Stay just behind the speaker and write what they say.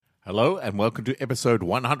Hello and welcome to episode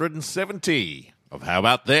 170 of How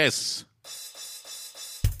About This?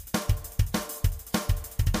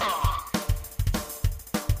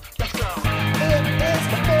 Let's go. It is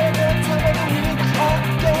my favorite time of the week. I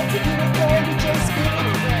get to hear it go to just speak.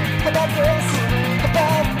 How about this? How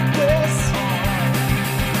about this?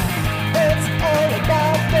 It's all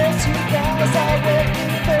about this, you guys. I went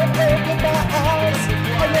in for open my eyes.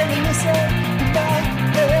 I really listen to my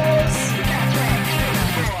ears.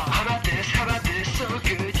 How about this? How about this? So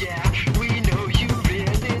good, yeah. We know you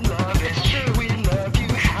really love it. Sure, we love you.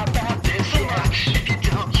 How about this? Yeah. If you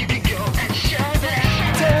don't, you can go and show that.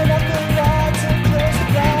 Turn up the lights and close the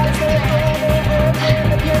blinds. They're gonna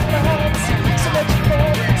open up your minds. So much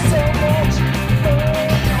fun, so much fun.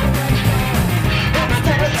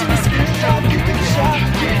 It's time to speak up, you can shout.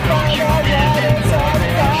 You find out what it's all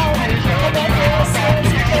about. How about this?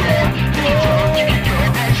 Let's get it.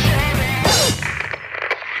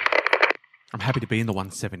 I'm happy to be in the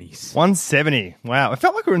 170s. 170. Wow. It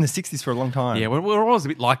felt like we were in the 60s for a long time. Yeah, we're always a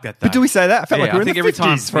bit like that, though. But do we say that? I felt like we were in I the think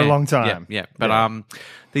 50s for a long time. Yeah. But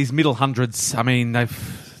these middle hundreds, I mean, they've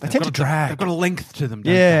tend got to drag. They've got a length to them,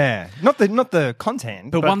 don't Yeah. Not the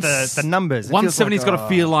content, but the numbers. It feels 170's got to like,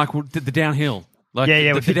 feel like the downhill. Like Yeah,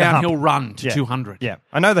 the we've hit the downhill hump. run to Yeah. 200. Yeah.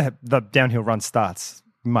 I know the downhill run starts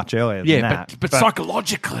much earlier than Yeah, that. but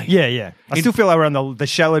psychologically. Yeah. I still feel like we're on the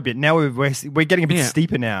shallow bit. Now we're getting a bit Yeah.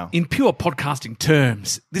 steeper now. In pure podcasting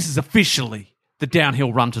terms, this is officially the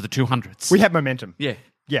downhill run to the 200s. We have momentum. Yeah.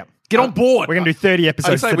 Yeah. Get on board. We're going to do 30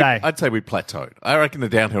 episodes today. I'd say we plateaued. I reckon the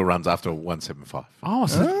downhill runs after 175. Oh,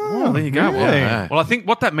 so well, there you go. really? Yeah. Well, I think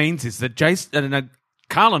what that means is that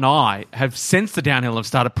Carl and I have sensed the downhill and have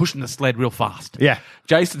started pushing the sled real fast. Yeah.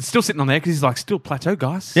 Jason's still sitting on there because he's like, still plateau,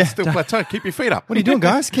 guys. Yeah. Still plateau. Keep your feet up. What are you doing,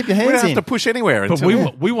 guys? Keep your We hands don't have in. to push anywhere But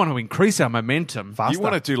until we want to increase our momentum. Faster. you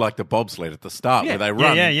want to do like the bobsled at the start Yeah. where they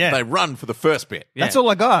run. Yeah. They run for the first bit. Yeah. That's all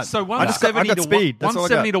I got. So I just got 170 speed. That's all I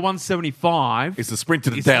got. 170 to 175 It's the sprint to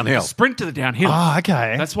the is downhill. the sprint to the downhill. Ah,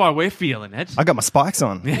 okay. That's why we're feeling it. I got my spikes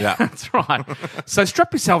on. Yeah. That's right. So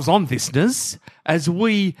strap yourselves on, listeners, as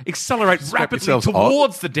we accelerate rapidly yourselves on.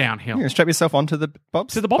 towards the downhill. You're going to strap yourself onto the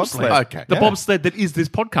bobsled. Okay. The Yeah. bobsled that is this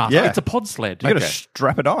podcast. Yeah. It's a pod sled. You got to Okay.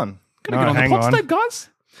 strap it on. Gonna get on the pod sled, guys.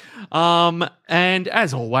 And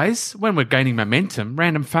as always, when we're gaining momentum,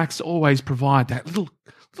 random facts always provide that little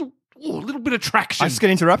bit of traction. I'm just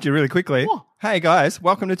going to interrupt you really quickly. What? Hey, guys,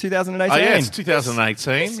 welcome to 2018. Oh, yeah, it's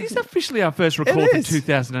 2018. This is officially our first It record for is.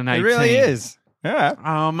 2018. It really is. Yeah.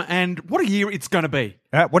 And what a year it's going to be.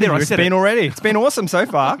 What There, I have it's said been it. already? It's been awesome so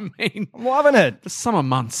far. I mean, I'm loving it. the summer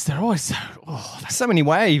months, they're always so... So many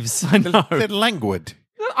waves. I know. They're languid.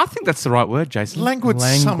 I think that's the right word, Jason. Languid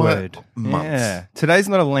summer Languid. months. Yeah. Today's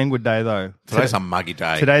not a languid day, though. Today's a muggy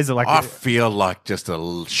day. Today's like- I feel like just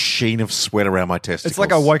a sheen of sweat around my testicles. It's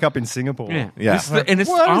like I woke up in Singapore. Yeah. Yeah. This is the- and it's,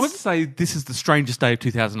 What I is- would say this is the strangest day of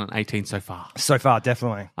 2018 so far. So far,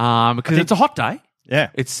 definitely. Because it's a hot day. Yeah.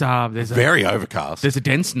 It's there's very overcast. a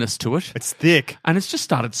denseness to it. It's thick. And it's just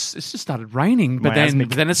started raining, but Miasmic.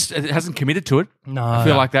 then it hasn't committed to it. No. I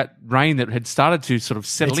feel like that rain that had started to sort of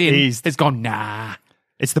settle It's in eased. has gone, nah.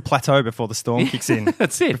 It's the plateau before the storm kicks in.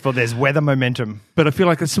 That's it. Before there's weather momentum. But I feel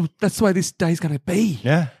like that's the way this day's going to be.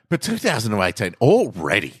 Yeah. But 2018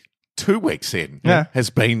 already, 2 weeks in, Yeah.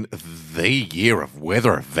 has been the year of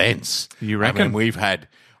weather events. You reckon? I mean, we've had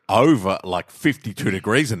over like 52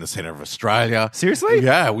 degrees in the centre of Australia. Seriously?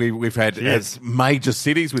 Yeah, we've had Yes. major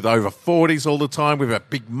cities with over 40s all the time. We've had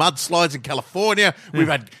big mudslides in California. We've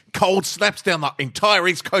had cold snaps down the entire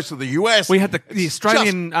east coast of the US. We had the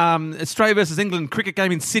Australian Australia versus England cricket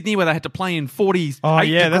game in Sydney where they had to play in 48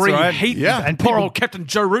 yeah, that's degree right. heat. Yeah. And poor old Captain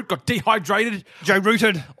Joe Root got dehydrated. Joe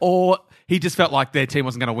Rooted. Or he just felt like their team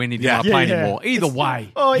wasn't going to win. He didn't Yeah. want to play Yeah, yeah. anymore. Either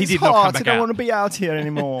way, Oh, he it's did hot. not come I back don't out. want to be out here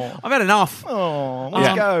anymore. I've had enough. Oh, let's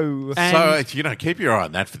Yeah. go. And- So, keep your eye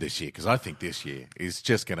on that for this year because I think this year is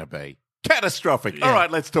just going to be catastrophic. All right,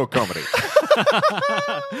 let's talk comedy.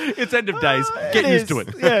 It's end of days. Get It used is. to it.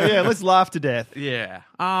 Yeah. Let's laugh to death. Yeah.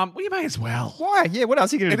 Well, you may as well. Why? Yeah, what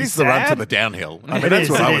else are you going to It do? is the run to Sad? the downhill. I It mean, that's is,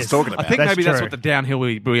 what it I was is. talking I about. think That's maybe that's true. what the downhill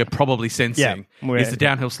we are probably sensing Yeah, is the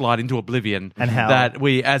downhill slide into oblivion, And how- that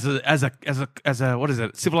we as a what is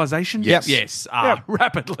it, civilization? Yep. Yes, are Yep.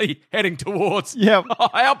 rapidly heading towards. Yep. Oh,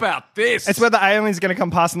 how about this? It's where the aliens are going to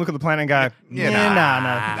come past and look at the planet and go, Yeah,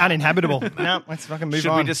 no, uninhabitable. No, let's fucking move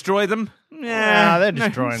Should on. we destroy them? Nah, they're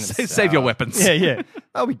destroying Save your weapons. Yeah.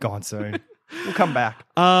 They'll be gone soon. We'll come back.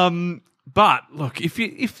 But look,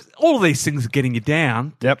 if all of these things are getting you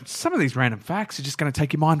down, Yep. some of these random facts are just going to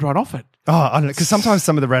take your mind right off it. Oh, I don't know, because sometimes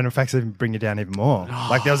some of the random facts even bring you down even more.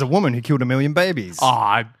 Like there was a woman who killed 1 million babies.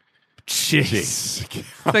 Oh, Jeez. Jeez.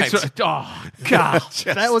 Thanks for. Oh, God.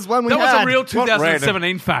 That was one we That was had. a real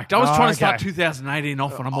 2017 fact. I was Oh, trying to start okay. 2018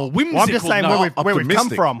 off on a more whimsical Well, I'm just saying note. where we've come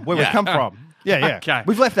optimistic. from. Where we've Yeah. come from. Yeah. Okay.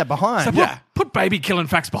 We've left that behind. So Yeah. put baby killing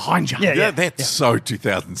facts behind you. Yeah. That's so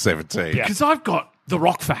 2017. Yeah. Because I've got the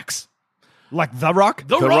Rock facts. Like The Rock.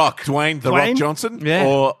 The Rock, Dwayne, The Rock Dwayne? Johnson? Yeah.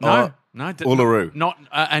 Or, no. Uluru. Not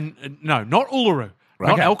not Uluru. Right.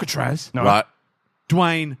 Not Okay. Alcatraz. No. Right.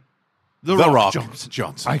 Dwayne The Rock Rock Johnson.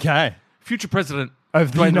 Johnson. Okay. Future president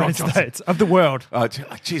Of the Dwayne United Rock Johnson. States. Of the world.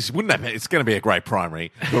 Geez, wouldn't that be? It's going to be a great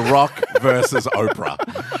primary. The Rock versus Oprah.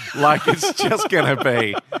 Like, it's just going to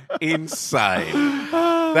be insane.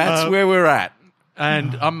 That's where we're at.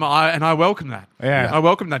 And I welcome that. Yeah. I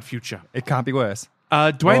welcome that future. It can't be worse.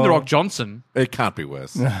 Dwayne The Rock Johnson It can't be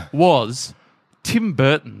worse. was Tim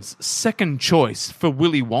Burton's second choice for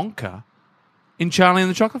Willy Wonka in Charlie and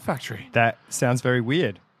the Chocolate Factory. That sounds very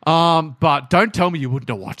weird. But don't tell me you wouldn't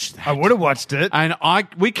have watched that. I would have watched it. And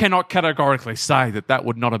we cannot categorically say that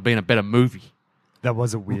would not have been a better movie. That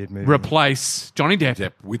was a weird movie. Replace Johnny Depp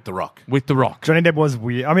Yep, with The Rock. with The Rock. Johnny Depp was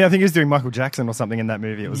weird. I mean, I think he was doing Michael Jackson or something in that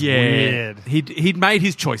movie. It was weird. He'd made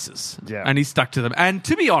his choices, Yeah. and he stuck to them. And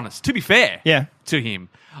to be honest, to be fair, Yeah. to him,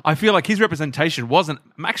 I feel like his representation wasn't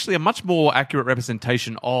actually a much more accurate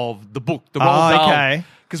representation of the book, the Roald Dahl. okay.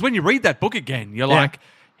 Because when you read that book again, you're like,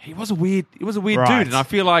 he was a weird Right. dude, and I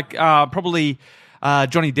feel like probably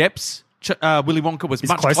Johnny Depp's Willy Wonka was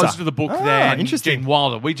much closer. closer to the book than interesting. Gene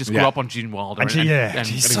Wilder. We just grew Yeah. up on Gene Wilder, And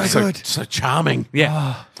she's so So, good. so charming.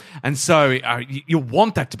 yeah. And so you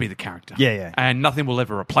want that to be the character. Yeah. And nothing will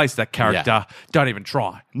ever replace that character. Don't even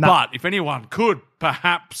try. No. But if anyone could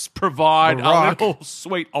perhaps provide The a Rock. little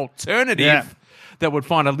sweet alternative Yeah. that would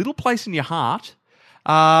find a little place in your heart,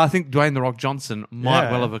 I think Dwayne The Rock Johnson might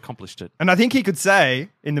Yeah. well have accomplished it. And I think he could say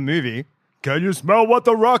in the movie, "Can you smell what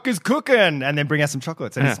The Rock is cooking?" And then bring out some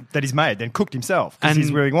chocolates that he's made, then cooked himself because And-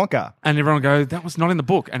 he's Willy Wonka. And everyone go, that was not in the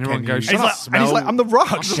book. And everyone goes, you shut up. And he's like, "I'm The Rock."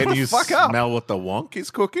 Can Shut you the fuck up. smell what the wonk is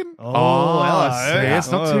cooking? Oh, hello. see,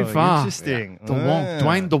 it's not too far. Interesting. The Wonk,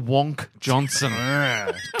 Dwayne The Wonk Johnson.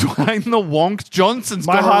 Dwayne The Wonk Johnson's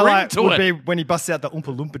My got a ring highlight to would it. be when he busts out the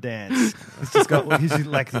Oompa Loompa dance. He's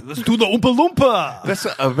like, "Let's do the Oompa Loompa." That's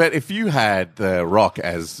I bet if you had The Rock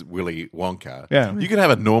as Willy Wonka, Yeah. you could have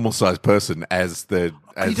a normal sized person as the.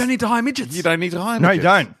 As, You don't need to hire midgets. You don't need to hire No, you midgets.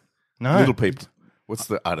 don't. No, Little people. What's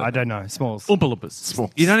the? I I don't know. Smalls. Oompa Loompas. Small.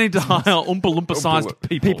 You don't need to hire Oompa Loompa-sized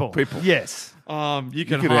people. People. Yes. You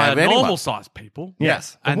can could hire have anyone. normal-sized people.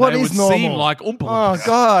 Yes. And What they is would normal? seem like Oompa Oh Loompas.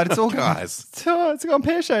 God, it's all Guys. It's gone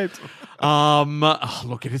pear shaped.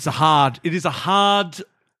 Look, it is a hard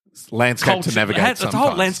Landscape culture. to navigate. It's a whole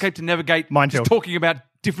sometimes. landscape to navigate. Minefield. Just talking about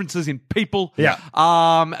differences in people. Yeah.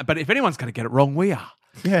 But if anyone's going to get it wrong, we are.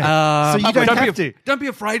 Yeah. So you don't have to. Don't be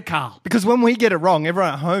afraid, Carl. Because when we get it wrong,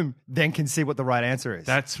 everyone at home then can see what the right answer is.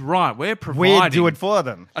 That's right. We're we providing do it for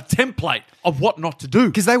them. a template of what not to do.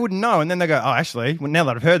 Because they wouldn't know, and then they go, "Oh, actually, well, now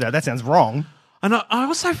that I've heard that, that sounds wrong." And I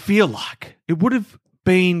also feel like it would have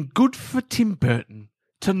been good for Tim Burton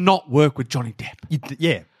to not work with Johnny Depp.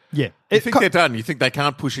 Yeah. You think they're done? You think they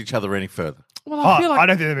can't push each other any further? Well, I I feel like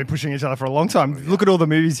don't think they've been pushing each other for a long time. Look at all the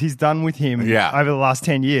movies he's done with him Yeah. over the last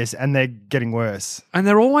 10 years, and they're getting worse. and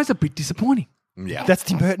they're always a bit disappointing. Yeah. That's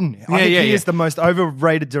Tim Burton. I think he is the most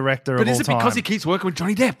overrated director But of all is it time. because he keeps working with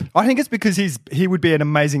Johnny Depp? I think it's because he would be an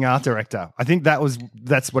amazing art director. I think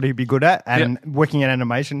that's what he'd be good at, and working in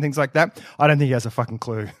animation and things like that. I don't think he has a fucking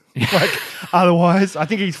clue. Otherwise, I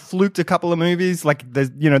think he's fluked a couple of movies, like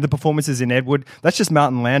the performances in Ed Wood. That's just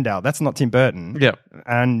Martin Landau. That's not Tim Burton. Yeah.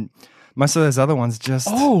 And most of those other ones just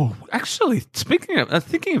Oh, actually, thinking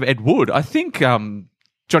of Ed Wood, I think Johnny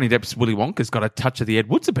Depp's Willy Wonka's got a touch of the Ed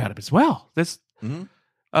Woods about him as well. There's,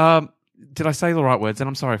 did I say the right words? And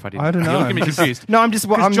I'm sorry if I didn't. I don't know. You're looking at me confused. No, I'm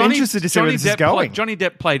interested to see where Johnny this is Depp going. Johnny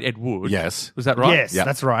Depp played Ed Wood. Yes. Was that right? Yes,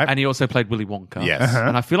 that's right. And he also played Willy Wonka. Yes. Uh-huh.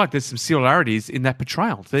 And I feel like there's some similarities in that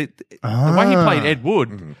portrayal. The way he played Ed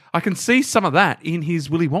Wood, I can see some of that in his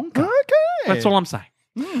Willy Wonka. Okay. That's all I'm saying.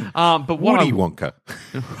 But what Woody Wonka.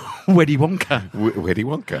 Weddy Wonka. Woody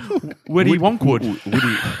Wonka. Weddy Wonkwood.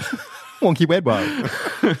 Wonky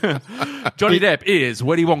Wedwell. Johnny Depp is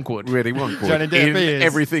Weddy Wonkwood. Woody Wonka. Johnny Depp in is-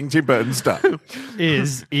 everything Tim Burton's done.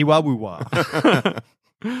 is Iwawuwa.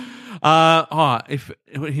 If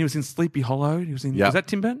he was in Sleepy Hollow, he was in. Yep. Was that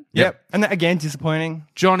Tim Burton? Yep. And that, again, disappointing.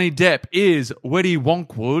 Johnny Depp is Weddy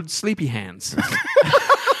Wonkwood, Sleepy Hands.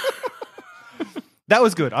 That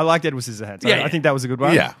was good. I liked Edward Scissorhands. Yeah, I think that was a good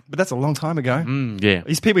one. Yeah. But that's a long time ago. Yeah,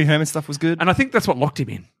 His Pee Wee Herman stuff was good. and I think that's what locked him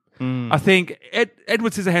in. I think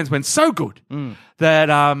Edward Scissorhands went so good that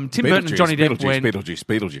Tim Burton and Johnny Depp went.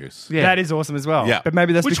 Beetlejuice. Yeah. That is awesome as well. Yeah. But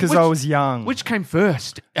maybe that's because I was young. Which came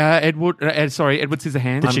first? Edward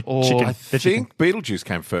Scissorhands or chicken. I think Beetlejuice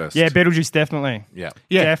came first. Yeah, Beetlejuice definitely. Yeah.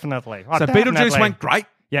 Yeah. Definitely. Oh, So definitely. Beetlejuice went great.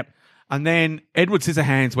 Yep. And then Edward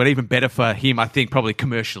Scissorhands went even better for him, I think, probably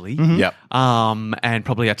commercially. Yep. And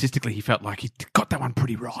probably artistically, he felt like he got that one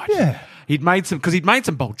pretty right. Yeah. He'd made some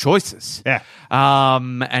bold choices. Yeah.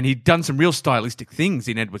 And he'd done some real stylistic things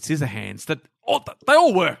in Edward Scissorhands that they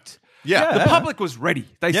all worked. Yeah. The public was ready.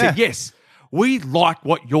 They said, yes, we like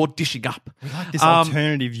what you're dishing up. This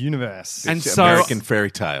alternative universe. and It's so- American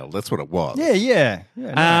fairy tale. That's what it was. Yeah.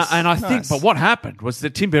 Nice. And I think, Nice. but what happened was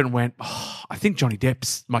that Tim Burton went, I think Johnny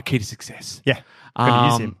Depp's my key to success. Yeah.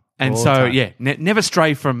 Gotta use him. And all the so, time. yeah, never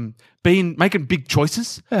stray from making big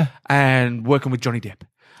choices and working with Johnny Depp.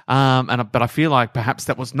 But I feel like perhaps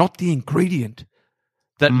that was not the ingredient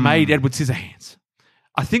that made Edward Scissorhands.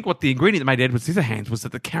 I think what the ingredient that made Edward Scissorhands was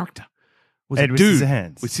that the character was Edward a dude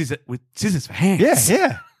Scissorhands. with scissors for hands.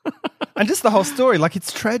 Yeah. And just the whole story, like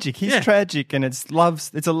it's tragic. He's Yeah. tragic, and it's a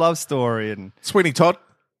love story, and Sweeney Todd.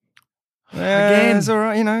 again, it's all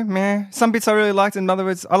right, meh. Some bits I really liked, in other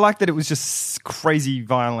words, I liked that it was just crazy,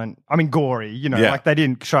 violent. I mean, gory. Yeah. Like they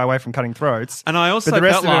didn't shy away from cutting throats. And I also But the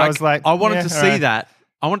rest felt of it, like I was like, I wanted yeah, to see all right. that.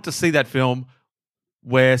 I wanted to see that film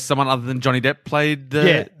where someone other than Johnny Depp played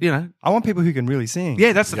the, I want people who can really sing.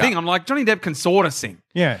 Yeah, that's the Yeah. thing. I'm like, Johnny Depp can sort of sing.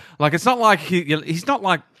 Yeah. Like, it's not like he's not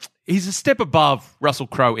like, he's a step above Russell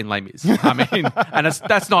Crowe in Les Mis. I mean, and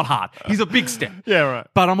that's not hard. He's a big step. Yeah, right.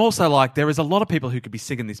 But I'm also like, there is a lot of people who could be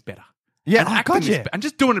singing this better. Yeah, and acting this gotcha. and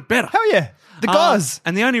just doing it better. Hell yeah. The guys.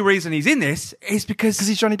 And the only reason he's in this is because Because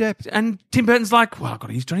he's Johnny Depp. And Tim Burton's like, well, I've got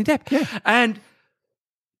to use Johnny Depp. Yeah. And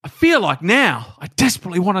I feel like now I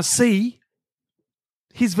desperately want to see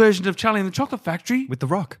his version of Charlie and the Chocolate Factory With The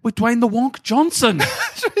Rock. with Dwayne the Wonk Johnson.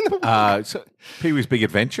 So Pee-wee's Big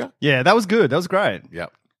Adventure. Yeah, that was good. That was great.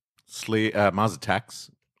 Yep. Mars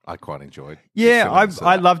Attacks. I quite enjoyed. Yeah, The films,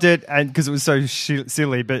 I loved it, and because it was so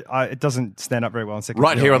silly, but it doesn't stand up very well on second.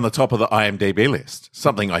 Right here viewing. on the top of the IMDb list,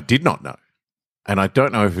 something I did not know, and I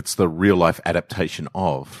don't know if it's the real life adaptation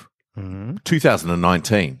of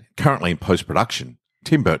 2019, currently in post production.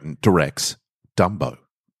 Tim Burton directs Dumbo.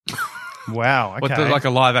 Wow. Okay. What, like a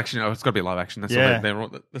live action? Oh, it's got to be a live action. That's, Yeah.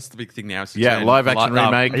 that's the big thing now. Is to Yeah, turn live action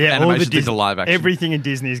remake. yeah, all the animation into live action. Everything in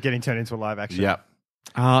Disney is getting turned into a live action. Yep.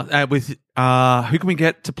 With who can we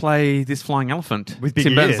get to play this flying elephant? With big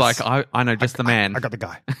Tim Burton's ears. like, I know just the man. I got the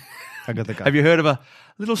guy. Have you heard of a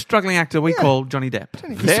little struggling actor we call Johnny Depp? It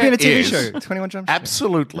used to be in a TV There show, is 21 Jump Street.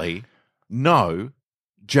 Absolutely no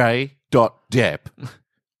J. Depp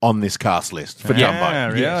on this cast list for Yeah,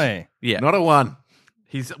 Dumbo. really? Yeah, Not a one.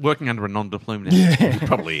 he's working under a non de plume now. He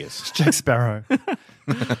probably is. Jack Sparrow.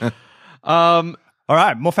 Um, All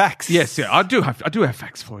right, more facts. yes, yeah, I do have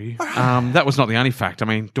facts for you. That was not the only fact. I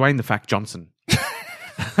mean, Dwayne the Fact Johnson,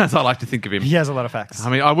 as I like to think of him. He has a lot of facts. I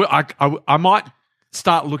mean, I might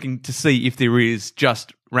start looking to see if there is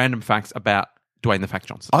just random facts about Dwayne the Fact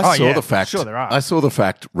Johnson. I Oh, saw yeah, the fact. sure there are. I saw the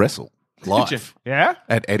fact wrestle live Did you? Yeah?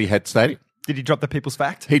 at Etihad Stadium. Did he drop the people's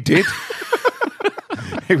fact? He did.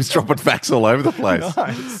 He was dropping facts all over the place.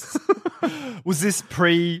 Nice. Was this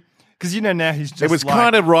pre... Because now he's just It was like,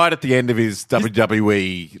 kind of right at the end of his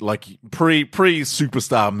WWE, like pre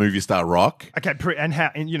superstar movie star rock. Okay, and how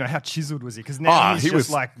chiseled was he? Because now he's he just was-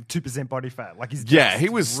 like 2% body fat. Like he's Yeah, just he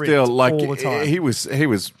was ripped still like all the time. he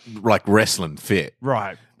was like wrestling fit.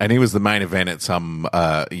 Right. And he was the main event at some,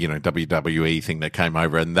 WWE thing that came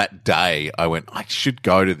over. And that day, I went, I should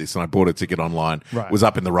go to this, and I bought a ticket online. Right. Was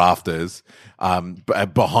up in the rafters,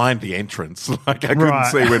 behind the entrance. Like I couldn't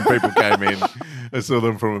Right. see when people came in. I saw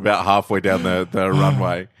them from about halfway down the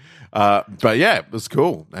runway. But yeah, it was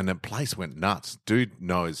cool, and the place went nuts. Dude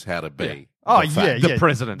knows how to be. Oh, the yeah, fact. yeah. The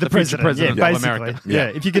president, The the future president, president yeah, of basically. America. Yeah.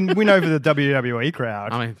 Yeah. If you can win over the WWE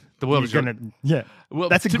crowd, I mean, the world is you're gonna, yeah. Well,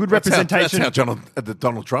 that's a good That's representation. how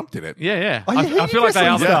Donald Trump did it. Yeah, yeah. Oh, yeah, he I feel like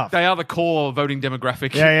wrestling stuff. they are the core voting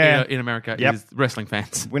demographic Yeah, yeah. in America Yep. is wrestling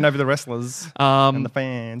fans. Win over the wrestlers and the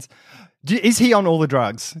fans. Is he on all the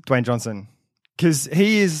drugs, Dwayne Johnson? Because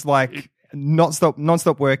he is like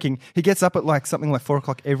non-stop working. He gets up at like something like 4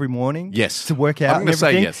 o'clock every morning. Yes. to work out. I'm and gonna say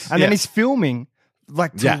everything. yes. And then Yes. he's filming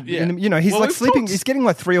like, Yeah. you know, he's Well, like we've sleeping. talked- He's getting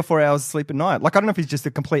like 3 or 4 hours sleep a night. Like, I don't know if he's just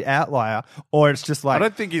a complete outlier or it's just like I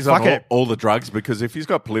don't think he's fuck on it. all the drugs because if he's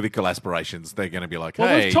got political aspirations, they're going to be like, Well,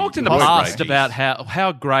 hey, we've talked in the look, past Reggie. about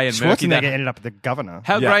how grey and murky Schwarzenegger that ended up the governor.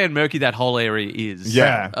 how Yeah. grey and murky that whole area is.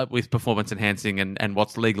 Yeah. With performance enhancing and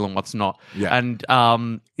what's legal and what's not. Yeah.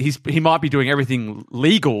 And he might be doing everything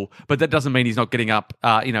legal, but that doesn't mean he's not getting up,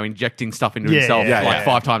 injecting stuff into Yeah, himself yeah, like yeah.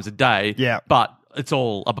 5 times a day. Yeah. But it's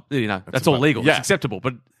all that's all legal. Yeah. It's acceptable,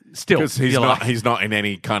 but still, Because he's you're not like- he's not in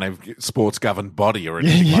any kind of sports governed body or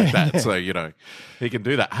anything like that. So, he can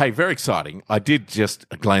do that. Hey, very exciting. I did just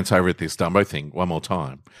glance over at this Dumbo thing one more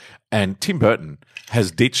time. And Tim Burton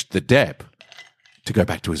has ditched the Depp to go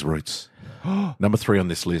back to his roots. Number 3 on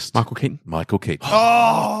this list. Michael Keaton. Michael Keaton.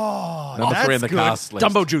 Oh, Number 3 on the good. cast list.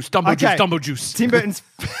 Dumbo juice, Dumbo Okay. juice, Dumbo juice. Tim Burton's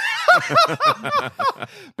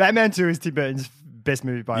Batman 2 is Tim Burton's best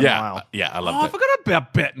movie by a mile. I love Oh, I that. forgot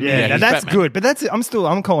about Batman. Yeah, now he's that's Batman. good, but that's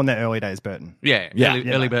I'm calling that early days Burton. Yeah. Yeah. Early,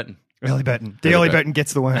 Yeah, early mate. Burton. Early Burton. The Early early Burton. Burton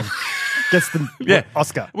gets the worm. Gets the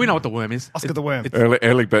Oscar. We know what the worm is. Oscar the worm.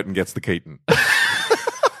 Early Burton gets the Keaton.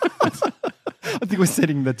 I think we're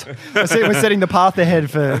setting the path ahead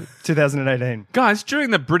for 2018. Guys,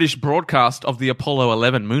 during the British broadcast of the Apollo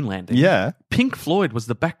 11 moon landing, Yeah. Pink Floyd was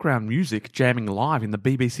the background music jamming live in the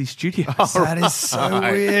BBC studios. That is so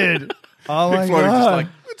weird. Oh my Pink Floyd was god. just like,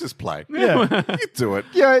 we'll just play. Yeah. You do it.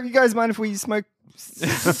 Yeah, you guys mind if we smoke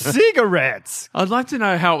cigarettes? I'd like to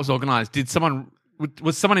know how it was organised.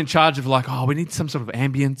 Was someone in charge of like, we need some sort of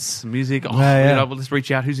ambience music? Yeah. Let's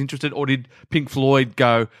reach out. Who's interested? Or did Pink Floyd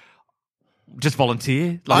go, just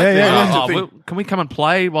volunteer? Yeah. Can we come and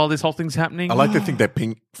play while this whole thing's happening? I like to think that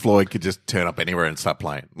Pink Floyd could just turn up anywhere and start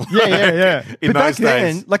playing. Yeah. In But back those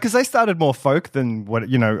days- then, because they started more folk than what,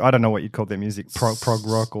 I don't know what you'd call their music, prog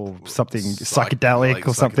rock or something psychedelic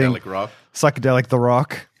or something. Psychedelic rock. Psychedelic The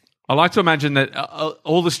Rock. I like to imagine that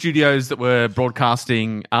all the studios that were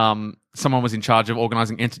broadcasting, someone was in charge of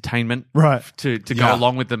organising entertainment, Right. To go Yeah.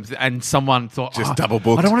 along with them, and someone thought, Just double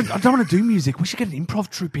booked. I don't want to do music. We should get an improv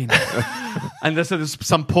troupe in. And so there's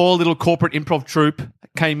some poor little corporate improv troupe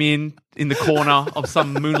came in the corner of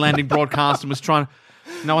some moon landing broadcast and was trying.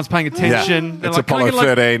 No one's paying attention. They're It's like, "Can I Apollo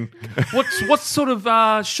get, like, 13. what sort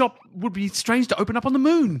of shop would be strange to open up on the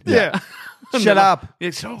moon? Yeah. And Shut they're like, up.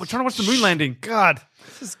 Yeah, so we're trying to watch the moon landing. God.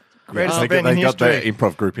 This is greatest They event in got the history.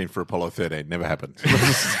 improv group in for Apollo 13. Never happened.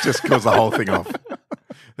 Just caused the whole thing off.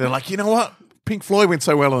 They're like, you know what? Pink Floyd went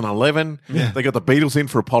so well on 11. Yeah. They got the Beatles in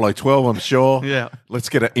for Apollo 12, I'm sure. Yeah. Let's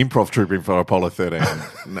get an improv troupe in for Apollo 13.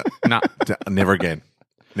 No, No. never again.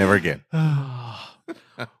 Never again.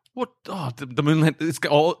 What? Oh, the moon land.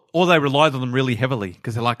 Or they relied on them really heavily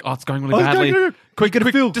because they're like, it's going really badly. Quick, get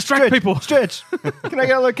a feel. distract people. Stretch. Can I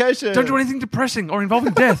get a location? Don't do anything depressing or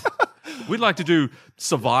involving death. We'd like to do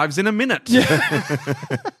survives in a minute.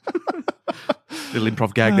 Little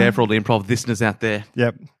improv gag there for all the improv listeners out there.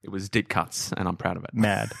 Yep. It was deep cuts, and I'm proud of it.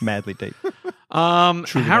 Madly deep. Harry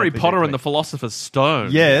madly Potter deeply. and the Philosopher's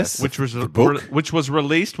Stone. Yes. which was book? which was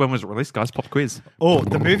released. When was it released, guys? Pop quiz. Oh,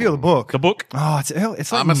 the movie or the book? The book. Oh, it's like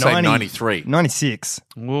I'm going to say 90 93. 96.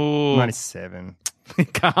 Whoa. 97.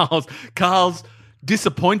 Carl's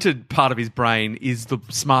disappointed part of his brain is the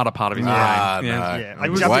smarter part of his brain. No. Yeah, I It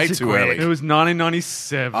was jumped way too too quick. early. It was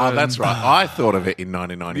 1997. Oh, that's right. I thought of it in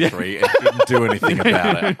 1993 and didn't do anything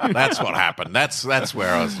about it. That's what happened. That's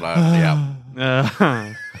where I was like,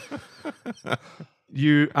 yeah.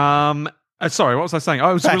 Sorry, what was I saying?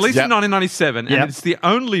 Oh, it was released Yep. in 1997, Yep. and it's the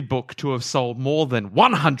only book to have sold more than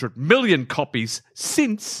 100 million copies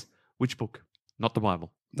since which book? Not the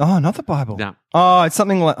Bible. Oh, not the Bible. No. Oh, it's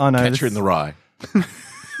something like, oh no. Catcher in the Rye.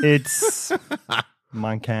 It's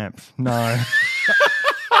Mein Kampf. No.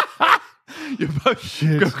 You're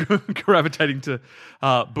both gravitating to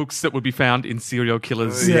books that would be found in serial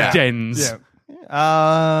killers' Yeah. dens. Yeah.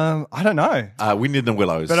 I don't know. Wind in the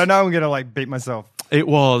Willows. But I know I'm going to beat myself. It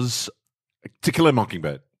was To Kill a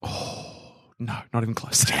Mockingbird. no, not even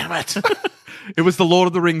close. Damn it. It was The Lord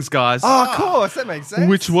of the Rings, guys, Oh, of course. That makes sense.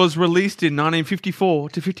 which was released in 1954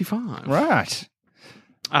 to 55. Right.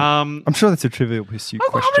 Um, I'm sure that's a Trivial Pursuit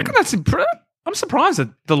I question. reckon that's I'm surprised that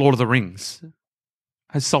The Lord of the Rings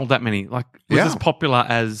has sold that many. Like, was Yeah. as popular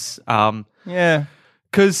as Yeah.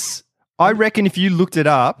 because I reckon if you looked it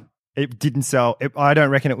up, it didn't sell. I don't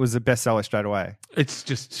reckon it was a bestseller straight away. it's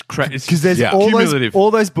just crazy. Because there's Yeah. Cumulative.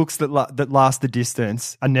 all those books that last the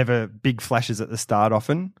distance are never big flashes at the start.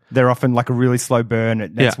 Often they're often like a really slow burn.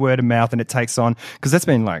 It's Yeah. word of mouth and it takes on because that's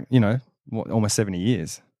been almost 70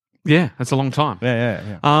 years. Yeah, that's a long time.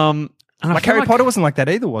 Yeah. And I Like feel Harry Potter wasn't like that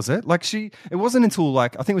either, was it? Like it wasn't until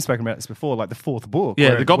like, I think we've spoken about this before, like the fourth book. Yeah,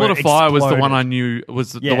 where the it- Goblet where of it Fire was the one exploded. I knew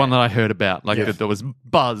was the Yeah. one that I heard about. Like Yeah. there was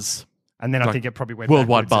buzz. And then I like think it probably went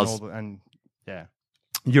worldwide backwards buzz. and yeah.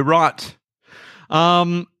 You're right.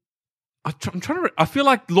 I'm trying to. I feel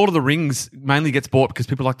like Lord of the Rings mainly gets bought because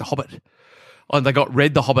people like The Hobbit. Oh, they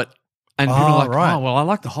read The Hobbit, and people are like, right. "Oh, well, I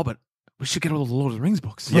like The Hobbit. We should get all the Lord of the Rings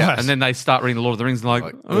books." Yes. And then they start reading The Lord of the Rings, and they're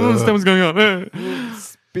like, "I don't understand what's going on."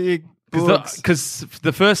 It's big books. Because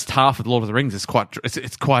the first half of The Lord of the Rings is quite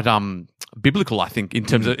biblical, I think, in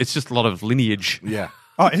terms of it's just a lot of lineage. Yeah.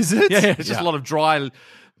 Oh, is it? Yeah, it's just Yeah. a lot of dry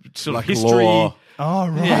sort Like of history. lore. Oh,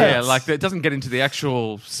 right. Yeah, like it doesn't get into the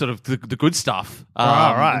actual sort of the good stuff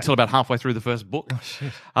right. until about halfway through the first book.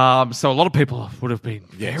 So a lot of people would have been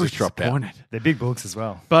Yeah, very just dropped out. disappointed. They're big books as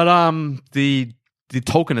well. But the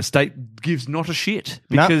Tolkien estate gives not a shit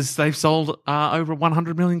No. because they've sold over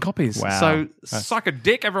 100 million copies. Wow. So suck a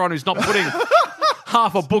dick, everyone who's not putting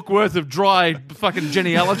half a book worth of dry fucking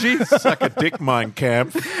genealogy. Suck a dick, Mein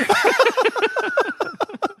Kampf.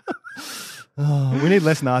 We need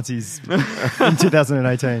less Nazis in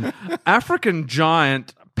 2018. African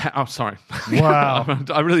giant. Oh, sorry. Wow.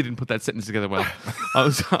 I really didn't put that sentence together well. I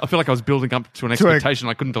feel like I was building up to an To a- expectation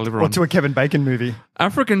I couldn't deliver Or on. to a Kevin Bacon movie.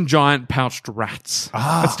 African giant pouched rats.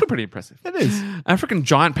 That's still pretty impressive. It is. African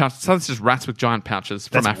giant pouch. So it's just rats with giant pouches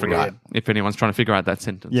from That's Africa. weird. If anyone's trying to figure out that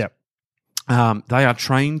sentence. Yeah. They are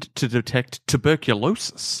trained to detect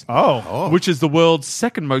tuberculosis, Oh. which is the world's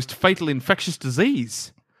second most fatal infectious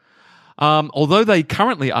disease. Although they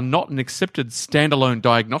currently are not an accepted standalone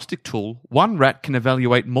diagnostic tool, one rat can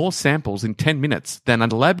evaluate more samples in 10 minutes than a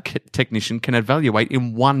lab technician can evaluate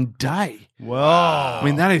in 1 day. Whoa. I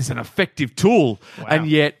mean, that is an effective tool. And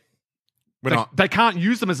yet, they can't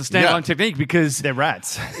use them as a standalone Yeah. technique because, They're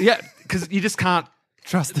rats. because you just can't.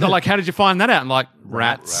 Trust They're them. like, how did you find that out? And like,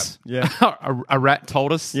 rats. Yeah. a rat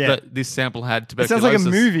told us Yeah. that this sample had It tuberculosis. sounds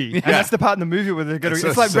like a movie. And that's the part in the movie where they're going to.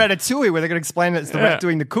 It's like Ratatouille where they're going to explain that it's the rat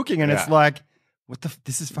doing the cooking. And it's Yeah. like,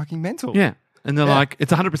 this is fucking mental. Yeah. And they're Yeah. like,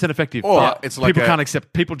 it's 100% effective. Or but it's like people a- can't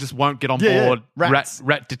accept, people just won't get on Yeah, board rats.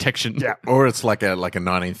 rat detection. Yeah. Or it's like a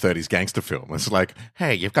 1930s gangster film. It's like,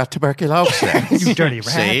 hey, you've got tuberculosis. You dirty rat.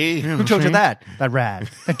 See? Who told you that? That rat.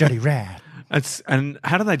 That dirty rat. And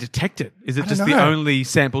how do they detect it? Is it I just don't the know. only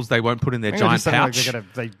samples they won't put in their I'm gonna do giant something like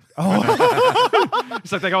pouch? they're gonna-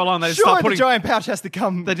 It's like they go along, they just Sure, start the putting. giant pouch has to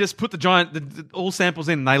come. They just put all samples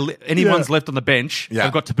in. Anyone's Yeah. left on the bench, Yeah.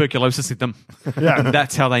 they've got tuberculosis in them. Yeah.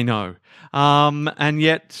 That's how they know. And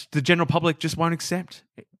yet the general public just won't accept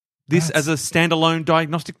this as a standalone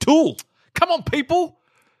diagnostic tool. Come on, people.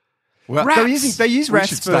 Well, Rats. They use we rats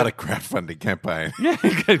should for. start a crowdfunding campaign. Yeah,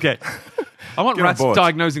 okay. I want Get on rats board.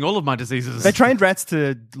 diagnosing all of my diseases. They trained rats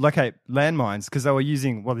to locate landmines because they were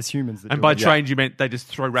using, there's humans that and do by it. trained, you meant they just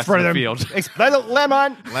throw rats Throw in the them. field.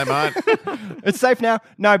 Landmine. Lemon. It's safe now.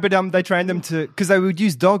 No, but they trained them to, because they would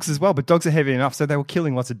use dogs as well, but dogs are heavy enough, so they were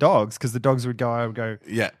killing lots of dogs because the dogs would go,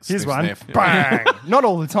 Yeah. here's sniff, one, sniff. bang. Not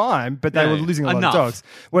all the time, but they Yeah, were losing a lot enough. of dogs.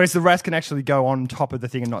 Whereas the rats can actually go on top of the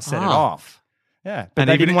thing and not set it Ah. off. Yeah, but And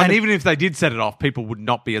they even, didn't want and to- even if they did set it off, people would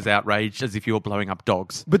not be as outraged as if you were blowing up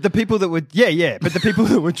dogs. But the people that would, but the people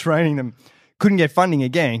that were training them couldn't get funding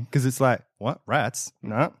again because it's like, what, rats?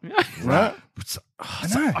 No, no.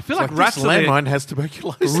 I feel like Like rats this are the- landmine has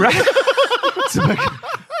tuberculosis.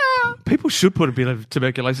 People should put a bit of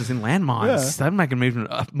tuberculosis in landmines. That'd make them even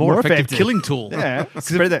a more effective killing tool. Yeah,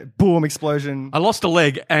 spread that boom explosion. I lost a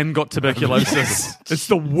leg and got tuberculosis. It's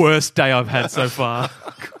the worst day I've had so far.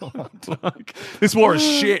 Like, this war is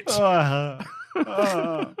shit.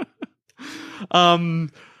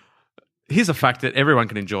 Here's a fact that everyone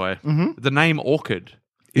can enjoy. The name orchid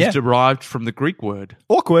is Yeah. derived from the Greek word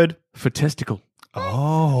Awkward. for testicle.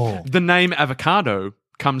 Oh, The name avocado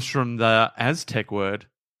comes from the Aztec word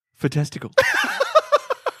for testicle.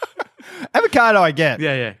 avocado. I get.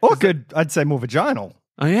 Yeah. Orchid. I'd say more vaginal.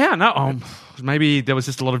 Oh yeah, no. Maybe there was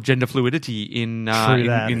just a lot of gender fluidity in True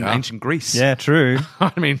that. in Yeah. ancient Greece. Yeah, true.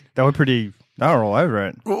 I mean, They were pretty. They were all over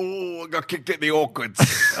it. Oh, I got kicked in the awkward.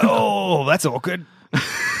 Oh, that's awkward.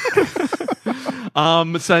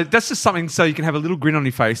 so that's just something so you can have a little grin on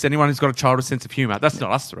your face. Anyone who's got a childhood sense of humour. That's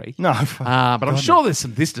not us three. No, But I'm sure there's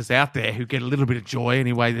some listeners out there who get a little bit of joy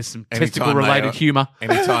anyway. There's some Anytime testicle-related they- humour.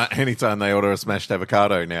 Anytime they order a smashed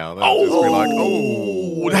avocado now, they'll just be like,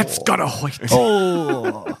 oh, that's gotta hurt.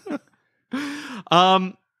 Oh,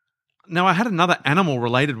 Now, I had another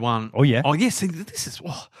animal-related one. Oh, yeah? Oh, yeah. See, this is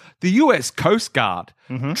the U.S. Coast Guard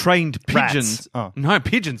trained pigeons. Oh. No,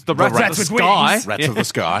 pigeons. The rats, rats of the with sky. wings. Rats of the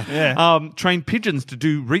sky. Yeah. Trained pigeons to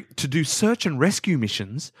do search and rescue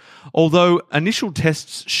missions. Although initial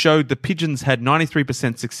tests showed the pigeons had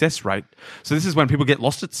 93% success rate. So this is when people get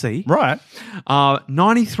lost at sea. Right.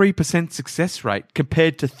 93% success rate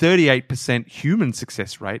compared to 38% human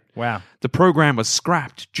success rate. Wow. The program was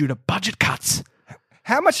scrapped due to budget cuts.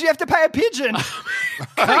 How much do you have to pay a pigeon?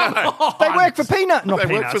 They work for peanut. Not They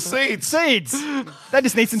work peanuts. for seeds. Seeds. They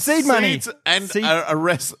just need some seed money. Seeds and Seed- a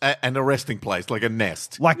resting place, like a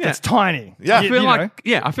nest. like that's tiny. Yeah. I You- feel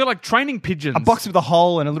you know, I feel like training pigeons a box with a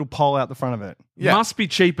hole and a little pole out the front of it. Yeah. must be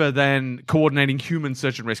cheaper than coordinating human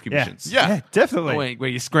search and rescue Yeah. missions. Yeah. definitely. Where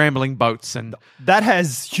you're scrambling boats and That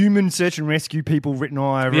has human search and rescue people written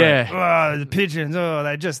all over Yeah. it. Oh, the pigeons. Oh,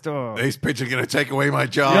 they just These pigeons are going to take away my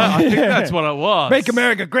job. I think that's what it was. make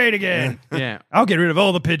America great again. Yeah. I'll get rid of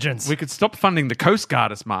all the pigeons. We could stop funding the Coast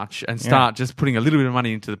Guard as much and start just putting a little bit of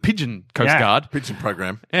money into the pigeon Coast Yeah. Guard. Pigeon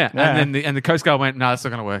program. Yeah. Yeah. And then the Coast Guard went, no, that's not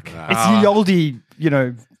going to work. It's the oldie,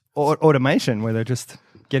 automation where they're just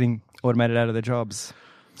getting automated out of their jobs.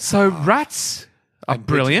 So rats are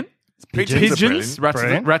brilliant. Pigeons are Pigeons, brilliant.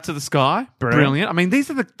 Brilliant. rats of the sky, brilliant. I mean, these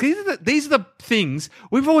are the things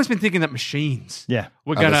we've always been thinking that machines, Yeah.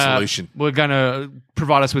 we're Are the solution. gonna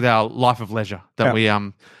provide us with our life of leisure that Yeah. we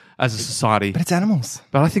as a society. But it's animals.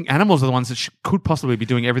 But I think animals are the ones that could possibly be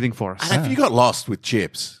doing everything for us. And if you got lost with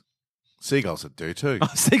chips, seagulls would do too.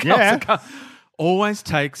 Seagulls Yeah. always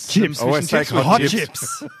takes Chips. some fish Always and take chips with hot them.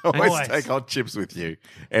 chips. Always Always. take hot chips with you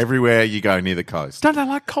everywhere you go near the coast. Don't they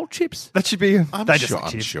like cold chips? That should be. I'm they just sure, like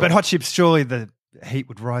I'm chips. sure. But hot chips, surely the heat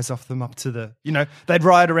would rise off them up to the. They'd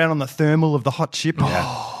ride around on the thermal of the hot chip.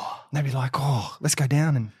 Oh, they'd be like, oh, let's go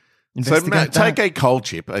down and So investigate. Matt, take that. a cold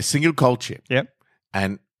chip, a single cold chip, Yep.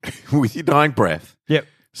 and with your dying breath, Yep.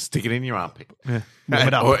 stick it in your armpit, Warm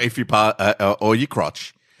it up. or if you or your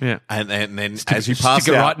crotch. Yeah. And then as you pass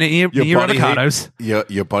stick it out, right near your body avocados.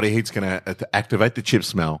 your body heat's going to activate the chip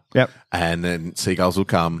smell. Yep. And then seagulls will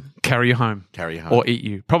come, Carry you home. carry you home. Or eat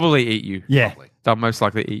you. Probably eat you. Yeah. They'll most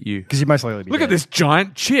likely eat you. Because you most likely be Look at dead. this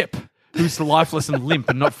giant chip who's lifeless and limp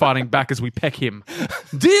and not fighting back as we peck him.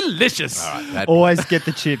 Delicious. All right, that- Always get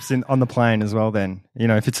the chips on the plane as well. Then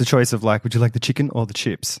if it's a choice of like, would you like the chicken or the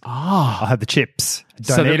chips? I'll have the chips.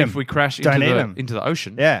 Don't so eat that them. if we crash Don't eat them. into the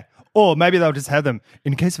ocean. Yeah. Or maybe they'll just have them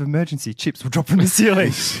in case of emergency. Chips will drop from the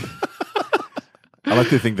ceiling. I like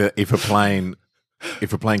to think that if a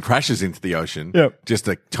plane crashes into the ocean, Yep. just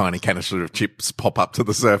a tiny canister of chips pop up to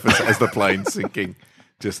the surface as the plane's sinking,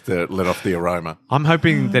 just to let off the aroma. I'm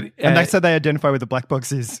hoping that. And they said they identify where the black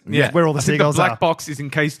box is. Yeah. Where all the I think seagulls the black are. box is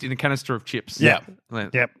encased in a canister of chips. Yeah.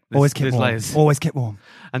 Like, Yep. there's- Always kept there's warm. layers. Always kept warm.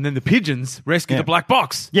 And then the pigeons rescue Yeah. the black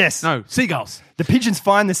box. Yes. No, seagulls. The pigeons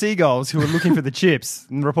find the seagulls who are looking for the chips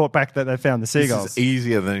and report back that they found the This seagulls. is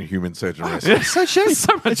easier than human search and rescue. It's so cheap.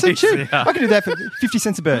 So much it's so cheap. easier. I can do that for 50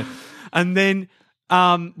 cents a bird. And then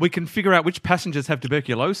we can figure out which passengers have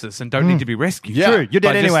tuberculosis and don't need to be rescued. Yeah. True. You're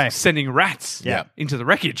dead by just anyway. sending rats Yeah. into the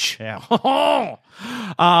wreckage. Yeah.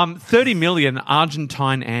 30 million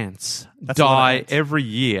Argentine ants a lot of die ants. every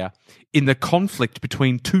year in the conflict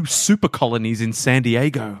between two super colonies in San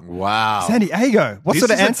Diego. Wow. San Diego. What This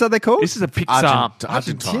sort of is a- ants are they called? This is a Pixar. Argentine.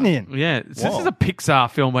 Argentinian. Yeah, so this Whoa. is a Pixar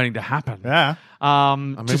film waiting to happen. Yeah.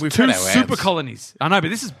 Just we've two had our super ants. colonies. I know, but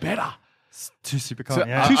this is better. Two super colonies. So,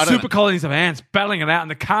 Yeah. Two I don't super know. colonies of ants battling it out in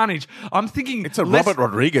the carnage. I'm thinking It's a let's- Robert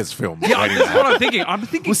Rodriguez film. Yeah, waiting that's to what happen. I'm thinking. I'm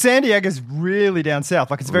thinking. Well, San Diego's really down south.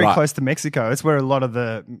 Like it's very Right. close to Mexico. It's where a lot of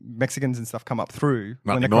the Mexicans and stuff come up through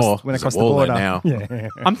Not when they anymore. cross, when they There's a cross the wall there border. now. Yeah.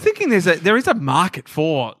 I'm thinking there is a market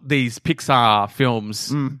for these Pixar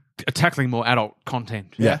films tackling more adult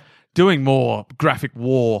content. Yeah. Doing more graphic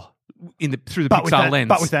war through the But with Pixar that- lens.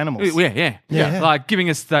 but with animals. Yeah. Yeah. Like giving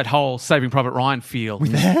us that whole Saving Private Ryan feel.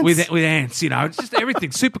 With ants? With ants, it's just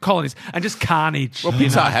everything. Super colonies and just carnage. Well, you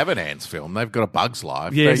Pixar know. have an ants film. They've got a Bug's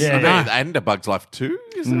Life. Yes, They- I know. and a Bug's Life 2.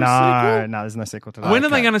 Is there a No, sequel? there's no sequel to that. When are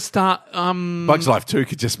they Okay. going to start? Bug's Life 2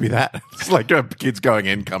 could just be that. It's like kids going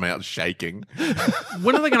in, come out shaking.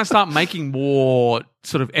 When are they going to start making more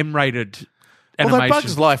sort of M-rated Although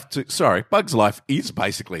animation? Bug's Life is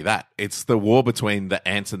basically that. It's the war between the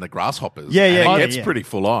ants and the grasshoppers. Yeah, and yeah, it yeah, gets yeah. pretty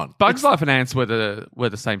full on. Bugs Life and Ants were the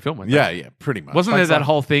same film, weren't they? Yeah, pretty much. Wasn't there Bugs that Life.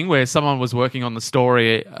 whole thing where someone was working on the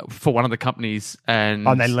story for one of the companies and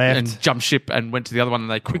Oh, and they left. and jumped ship and went to the other one and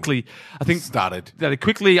they quickly, I think Started. I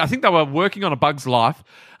think they were working on a Bug's Life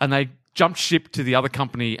and they jumped ship to the other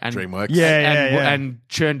company and DreamWorks. Yeah. and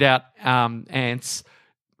churned out ants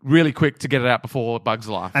really quick to get it out before Bug's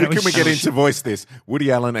Life. And Who it can was we get in to voice this?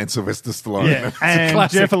 Woody Allen and Sylvester Stallone. Yeah, and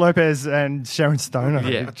classic. Jennifer Lopez and Sharon Stone. I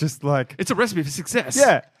think. Yeah. Just like It's a recipe for success.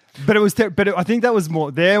 yeah. But it was, I think that was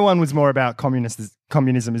more. Their one was more about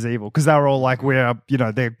communism is evil because they were all like, we're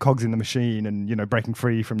they're cogs in the machine and breaking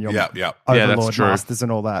free from your Yeah. Yeah, that's overlord true. masters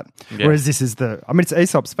and all that. Yeah. Whereas this is it's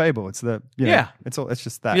Aesop's fable. It's Yeah. it's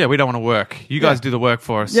just that. Yeah, we don't want to work. You guys do the work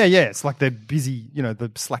for us. yeah. It's like they're busy. They're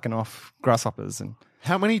slacking off grasshoppers and.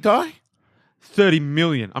 How many die? 30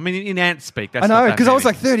 million. I mean, in ant speak, that's I not know that because I was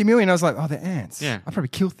many. like 30 million. I was like, oh, they're ants. Yeah. I probably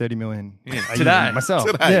killed 30 million a year Today. myself.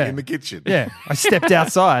 Today yeah. in the kitchen. Yeah, I stepped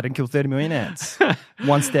outside and killed 30 million ants.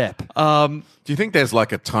 One step. Do you think there's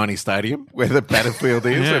like a tiny stadium where the battlefield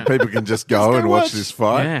is Yeah. where people can just go and watch watch. this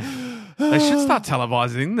fight? Yeah. They should start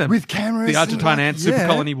televising the, With cameras the Argentine and, ant yeah. super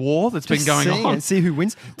colony war that's been Just going see on. and see who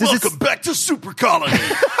wins. Welcome back to Super Colony.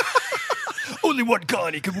 Only one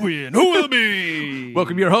colony can win. Who will be?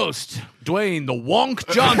 Welcome your host, Dwayne the Wonk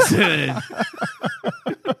Johnson.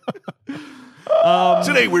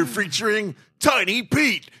 Today we're featuring Tiny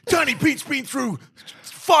Pete. Tiny Pete's been through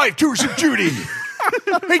 5 tours of duty.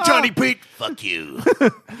 Hey, Tiny Pete. Fuck you.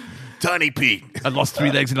 Tiny Pete. I lost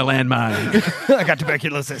 3 legs in a landmine. I got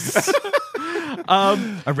tuberculosis.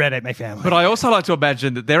 A rat ate my family. But I also like to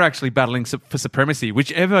imagine that they're actually battling for supremacy.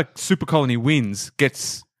 Whichever super colony wins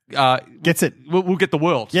gets Gets it. we'll get the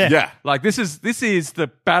world. Yeah. Yeah. Like this is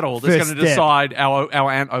the battle that's First going to step. decide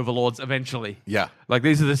our ant overlords eventually. Yeah. Like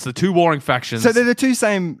these are the 2 warring factions. So they're the 2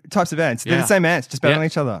 same types of ants. They're Yeah. the same ants, just battling Yeah.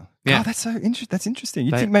 each other. Yeah. Oh, that's so interesting. That's interesting.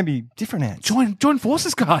 You'd They- think maybe different ants. join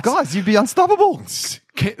forces, guys. Guys, you'd be unstoppable.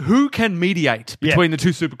 Who can mediate Yeah. between the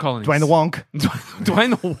 2 super colonies? Dwayne the Wonk.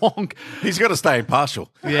 Dwayne the Wonk. He's got to stay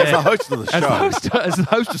impartial. Yeah. As the host of the show. As the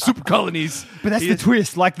host of super colonies. But that's he the is-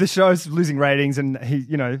 twist. Like the show's losing ratings, and he,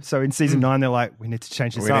 so in season 9, they're like, we need to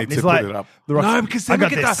change this We up. need And he's to like, put it up. The Rock's- No, because I then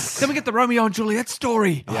we, got get this. then we get the Romeo and Juliet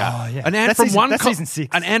story. Yeah. Oh, yeah. An ant That's from season- one that's season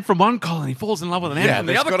 6. An ant from one colony falls in love with an ant Yeah, from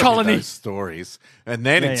the there's other gotta be colony. those stories. And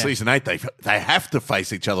then in yeah. season 8, they have to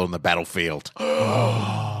face each other on the battlefield.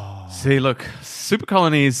 See, look, super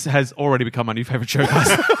colonies has already become my new favorite show, guys.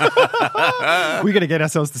 We got to get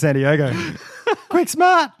ourselves to San Diego. Quick,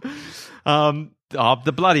 smart.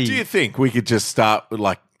 The bloody. Do you think we could just start with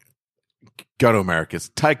go to Americas,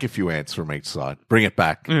 take a few ants from each side, bring it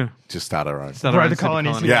back, just start our own. Start our Throw own the super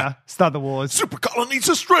colonies. colony. Yeah. Yeah. Start the wars. Super Colonies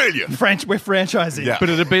Australia. We're franchising. Yeah. But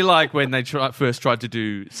it'd be like when they first tried to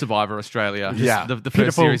do Survivor Australia. Yeah. The first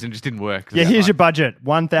Pitiful. series and it just didn't work. Yeah, here's your budget.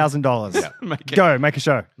 $1,000. Make it- Go, make a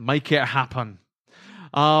show. Make it happen.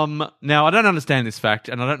 Now, I don't understand this fact,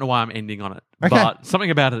 and I don't know why I'm ending on it. Okay. But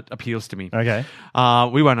something about it appeals to me. Okay.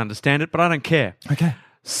 We won't understand it, but I don't care. Okay.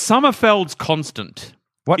 Sommerfeld's constant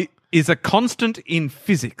What? is a constant in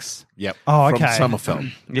physics. Yep. Oh, From okay.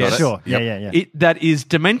 Sommerfeld. Yeah, Got it? Sure. Yep. Yeah. That is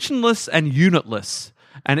dimensionless and unitless,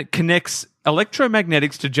 and it connects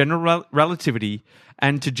electromagnetics to general relativity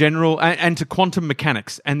and to quantum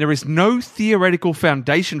mechanics, and there is no theoretical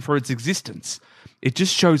foundation for its existence. It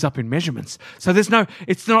just shows up in measurements. So it's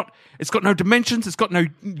got no dimensions, it's got no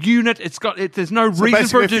unit, there's no So reason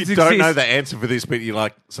for basically, it to if exist. you don't know the answer for this, but you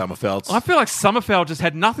like Sommerfeld's. I feel like Sommerfeld just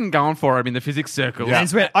had nothing going for him in the physics circle. Yeah. And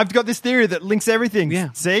it's where I've got this theory that links everything. Yeah.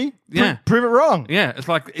 See? Yeah. Prove it wrong. Yeah, it's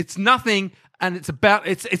like it's nothing, and it's the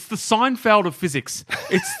Seinfeld of physics.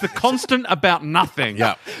 It's the constant about nothing.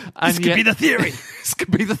 Yeah. And This could be the theory. This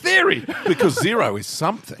could be the theory. Because 0 is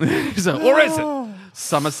something. Or is it?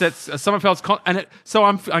 Sommerfeld's so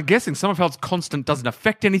I'm guessing Sommerfeld's constant doesn't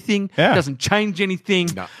affect anything, Yeah. doesn't change anything,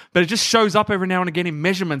 No. but it just shows up every now and again in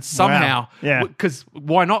measurements somehow. Yeah. Because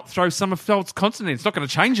why not throw Sommerfeld's constant in? It's not going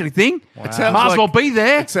to change anything. It sounds Might as like- well be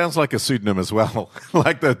there. It sounds like a pseudonym as well.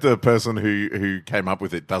 Like the person who came up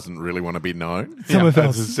with it doesn't really want to be known.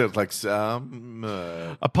 Sommerfeld's. It's just like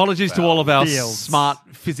Apologies to all of our Fields. smart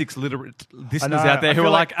physics literate listeners know, out there I who are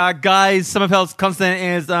feel like, guys, Sommerfeld's constant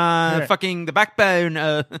is fucking the backbone.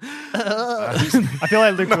 I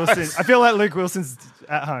feel like Luke Wilson's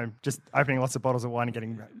at home, just opening lots of bottles of wine and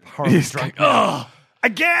getting horribly He's drunk. like, oh,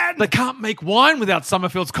 Again! they can't make wine without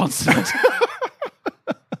Sommerfeld's constant.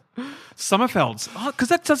 Sommerfeld's, because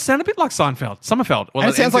that does sound a bit like Seinfeld. Sommerfeld. Well,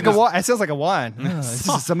 And it sounds like ends in It sounds like a wine. Oh, is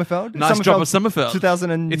this a Sommerfeld? Nice job of Sommerfeld.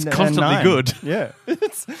 2009. It's constantly good. Yeah.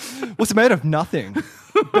 What's it made of? Nothing.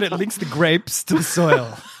 But it links the grapes to the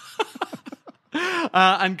soil.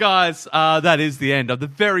 And guys, that is the end of the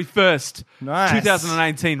very first Nice.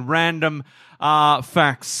 2018 Random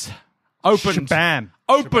Facts. Shabam.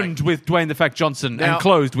 Opened with Dwayne the Fact Johnson Now- and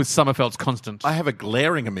closed with Sommerfeld's constant. I have a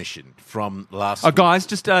glaring omission from last Guys,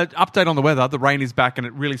 just update on the weather. The rain is back and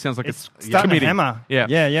it really sounds like it's Starting to committing. hammer. Yeah.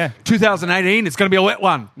 Yeah. 2018, it's going to be a wet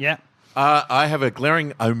one. Yeah. I have a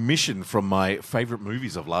glaring omission from my favourite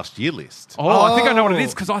movies of last year list. I think I know what it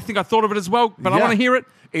is because I think I thought of it as well, but I Yeah. want to hear it.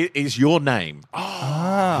 It is Your Name.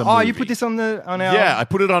 Oh, you put this on our Yeah, I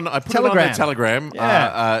put it on. I put it on the Telegram. Telegram.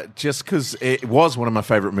 Yeah. Just because it was one of my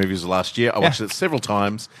favourite movies of last year. I watched it several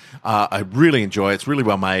times. I really enjoy it. It's really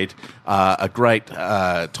well made. A great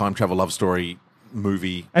time travel love story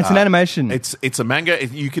movie. It's an animation. It's a manga.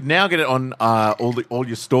 You can now get it on all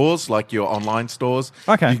your stores, like your online stores.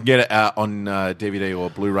 Okay. You can get it on DVD or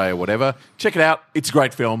Blu-ray or whatever. Check it out. It's a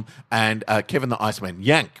great film. And Kevin the Iceman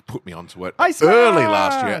Yank put me onto it Iceman! early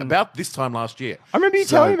last year, about this time last year. I remember you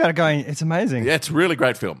telling me about it going, it's amazing. Yeah, it's a really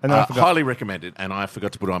great film. And then I forgot. Highly recommended. And I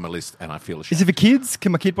forgot to put it on my list, and I feel ashamed. Is it for kids?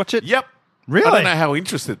 Can my kid watch it? Yep. Really? I don't know how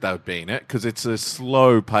interested they would be in it because it's a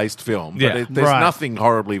slow-paced film. But Yeah. there's Right. nothing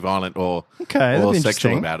horribly violent or that'd or be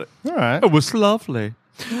sexual interesting. about it. All right. It was lovely.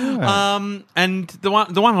 And the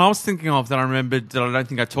one I was thinking of that I remembered that I don't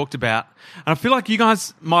think I talked about, and I feel like you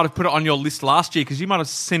guys might have put it on your list last year because you might have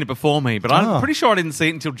seen it before me, but I'm pretty sure I didn't see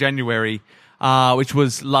it until January, which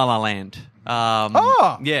was La La Land.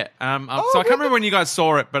 Yeah. So I can't remember when you guys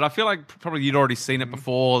saw it, but I feel like probably you'd already seen it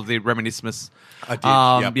before the Reminiscence. I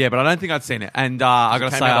did, yep. Yeah, but I don't think I'd seen it. And I got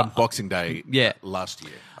to Came say, out on Boxing Day Yeah. last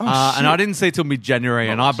year. and I didn't see it till mid-January,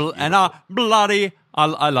 and I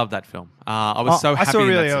love that film. I was so happy. I saw it in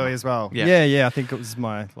that really cinema. early as well. Yeah. Yeah. I think it was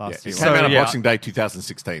my last year. It came out on yeah. Boxing Day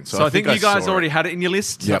 2016. So I think you guys saw already it. had it in your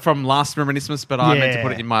list Yep. from last Reminiscence, but I meant to Yeah,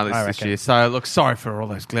 put it in my list I this reckon. year. So look, sorry for all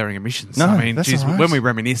those glaring omissions. No, I mean, that's geez, all right. when we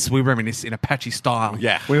reminisce in Apache style.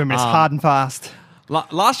 Yeah. We were missed hard and fast.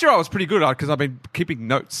 Last year I was pretty good because I've been keeping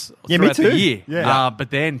notes Yeah, me throughout the too. year. Yeah. But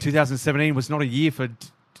then 2017 was not a year for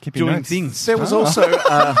Keeping doing notes. things. There was also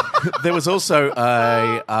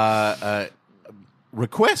a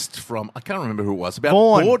request from, I can't remember who it was, about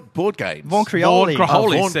Vaughn. board games. Vaughn Crioli. Vaughn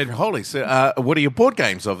Crioli. Vaughn said- Crioli said, what are your board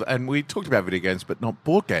games of? And we talked about video games, but not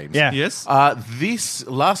board games. Yeah. Yes. This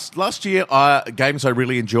last year, games I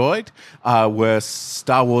really enjoyed were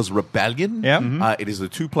Star Wars Rebellion. Yeah. Mhm. It is a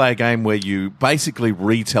 2-player game where you basically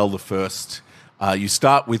retell the first. You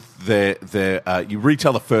start with you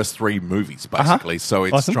retell the first 3 movies basically. So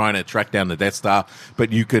it's Awesome. trying to track down the Death Star,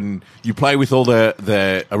 but you play with all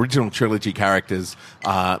the original trilogy characters,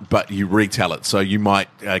 but you retell it. So you might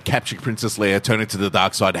capture Princess Leia, turn it to the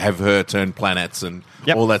dark side, have her turn planets and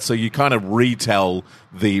Yep. all that. So you kind of retell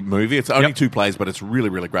the movie. It's only Yep. 2 plays, but it's really,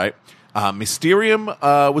 really great. Mysterium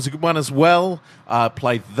was a good one as well.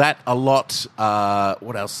 Played that a lot.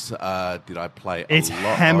 What else did I play? It's a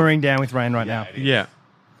lot hammering down with rain right now. Yeah.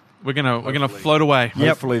 We're gonna float away. Of.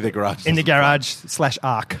 Hopefully the garage. In the doesn't garage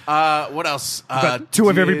 /arc. what else? Got 2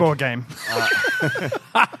 of every did- board game.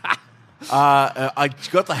 I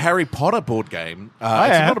got the Harry Potter board game. It's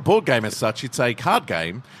yeah. not a board game as such; it's a card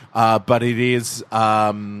game, but it is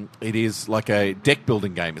like a deck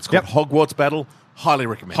building game. It's called Yep. Hogwarts Battle. Highly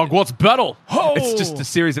recommend. Hogwarts Battle. Ho! It's just a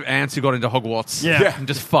series of ants who got into Hogwarts. Yeah. And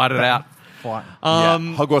just fight it out. Fine.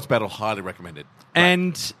 Hogwarts Battle. Highly recommended.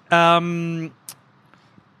 And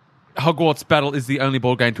Hogwarts Battle is the only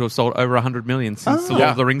board game to have sold over 100 million since the Lord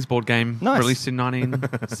Yeah. of the Rings board game Nice. released in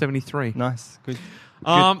 1973. Nice. Good.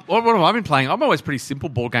 What have I been playing? I'm always pretty simple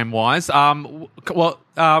board game wise. We're going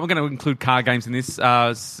to include card games in this.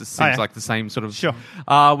 Seems yeah. like the same sort of. Sure.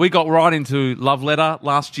 We got right into Love Letter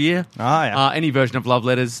last year. Yeah. Any version of Love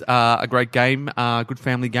Letters, a great game, good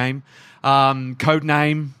family game. Code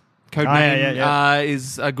Name. Yeah.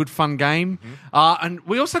 Is a good fun game. And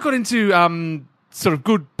we also got into sort of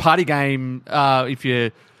good party game if you're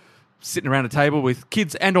sitting around a table with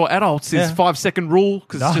kids and or adults is Yeah. 5-second rule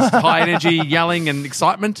because it's just high energy yelling and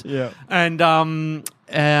excitement. Yeah. And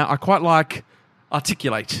I quite like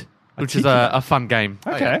Articulate, which is a fun game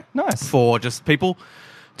Okay. Nice. for just people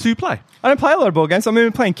to play. I don't play a lot of board games. I'm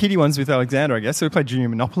even playing kiddie ones with Alexander, I guess. So we play Junior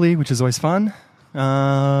Monopoly, which is always fun.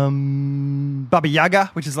 Baba Yaga,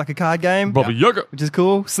 which is like a card game. Baba Yaga. Which is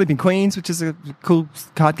cool. Sleeping Queens, which is a cool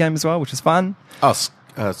card game as well, which is fun. Oh,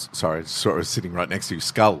 sorry, sort of sitting right next to you.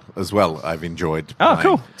 Skull as well. I've enjoyed. Oh, playing.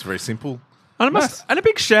 cool. It's very simple. And, Nice. and a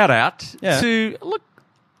big shout out Yeah. to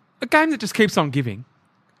a game that just keeps on giving.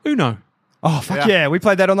 Uno. Oh, fuck Yeah. yeah. We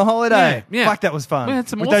played that on the holiday. Yeah. Fuck, that was fun. We had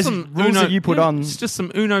some With awesome those rules Uno, that you put on. It's just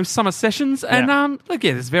some Uno summer sessions. And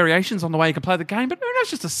there's variations on the way you can play the game, but Uno's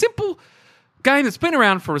just a simple game that's been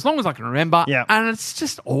around for as long as I can remember. Yeah. And it's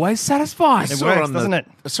just always satisfying. It works, doesn't it?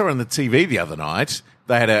 I saw on the TV the other night.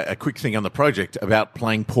 They had a quick thing on the project about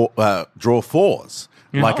playing draw fours.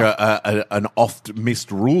 Like an oft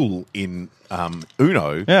missed rule in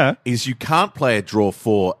Uno Yeah. is you can't play a draw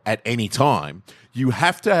 4 at any time. You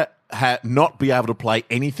have to not be able to play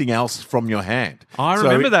anything else from your hand. I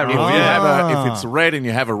remember that if rule, you yeah. if it's red and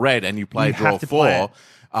you have a red and you play You draw have to play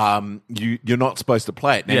 4, you're not supposed to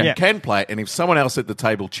play it. Now, Yeah. you can play it, and if someone else at the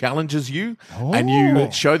table challenges you and you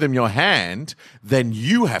show them your hand, then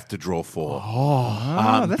you have to draw 4.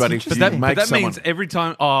 that's but if interesting. you But make that someone, means every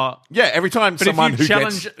time. every time But someone who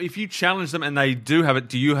if you challenge them and they do have it,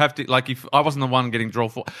 do you have to, like, if I wasn't the one getting draw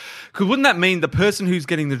 4, because wouldn't that mean the person who's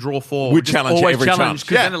getting the draw 4 Would just challenge always every time. challenge?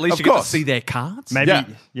 Because Yeah, then at least of you get to course. see their cards. Maybe. Yeah.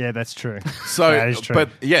 Yeah, that's true. So, that is true. but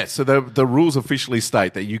yeah, so the rules officially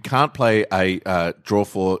state that you can't play a draw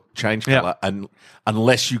 4 change Yeah. color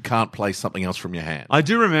unless you can't play something else from your hand. I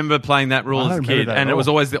do remember playing that rule I as a don't remember kid, that and at it was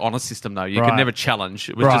all. always the honor system though. You Right. could never challenge.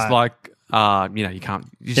 It was just Right. like, you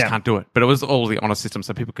just can't do it. But it was all the honor system,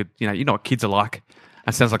 so people could, you know what kids are like.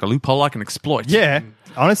 It sounds like a loophole I can exploit. Yeah,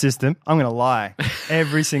 honor system. I'm going to lie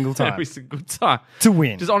every single time Every single time. to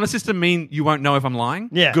win. Does honor system mean you won't know if I'm lying?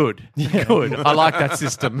 Yeah. Good. Good. I like that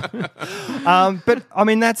system. But I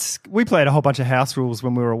mean, we played a whole bunch of house rules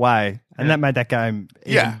when we were away, and that made that game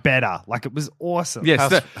even Yeah. better. Like, it was awesome.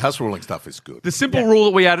 Yes. House ruling stuff is good. The simple rule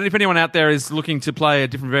that we added, if anyone out there is looking to play a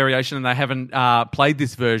different variation and they haven't played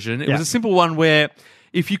this version, it was a simple one where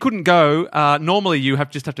if you couldn't go, normally you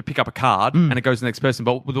just have to pick up a card and it goes to the next person.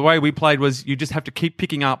 But the way we played was you just have to keep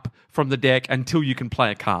picking up from the deck until you can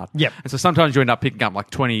play a card. Yep. And so sometimes you end up picking up like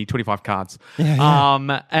 20, 25 cards.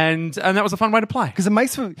 Yeah. And that was a fun way to play.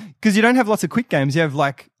 Because you don't have lots of quick games. You have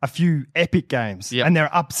like a few epic games, Yep. and there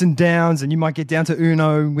are ups and downs, and you might get down to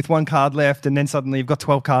Uno with one card left, and then suddenly you've got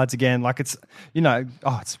 12 cards again. Like, it's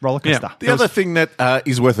it's roller coaster. Yeah. The other thing that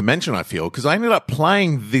is worth a mention, I feel, because I ended up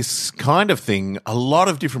playing this kind of thing a lot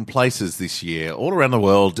of different places this year, all around the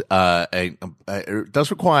world. It does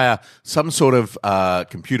require some sort of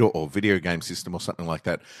computer or video game system or something like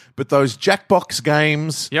that. But those Jackbox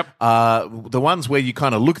games, Yep. The ones where you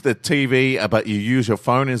kind of look at the TV, but you use your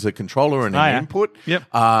phone as a controller and an input. Yep.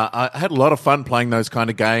 I had a lot of fun playing those kind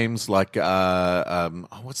of games. Like,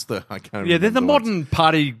 what's the? I can't. Yeah, they're the remember modern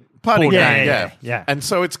party Party board game, game. yeah. And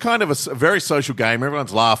so it's kind of a very social game.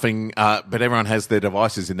 Everyone's laughing, but everyone has their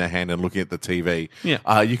devices in their hand and looking at the TV.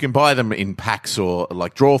 Yeah. You can buy them in packs or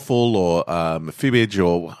like Drawful or Fibbage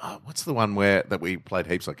or what's the one that we played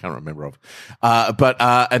heaps I can't remember of. But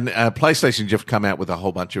PlayStation just come out with a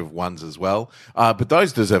whole bunch of ones as well. But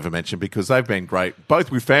those deserve a mention because they've been great,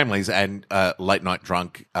 both with families and late night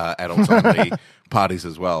drunk adults only. Parties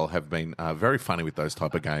as well have been very funny with those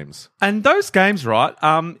type of games. And those games, right?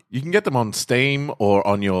 You can get them on Steam or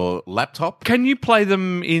on your laptop. Can you play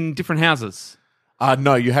them in different houses?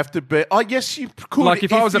 No, you have to be. Oh, yes, you could. Like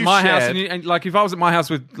if I was at you my house shared- and like if I was at my house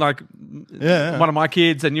with like one of my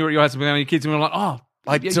kids and you were at your house with one of your kids and we were like, oh,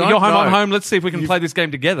 I you're don't home, I'm know. home. Let's see if we can play this game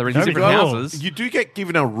together in different cool. houses. You do get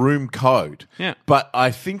given a room code. Yeah. But I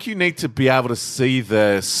think you need to be able to see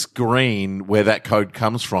the screen where that code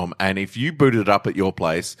comes from. And if you booted it up at your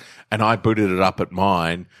place and I booted it up at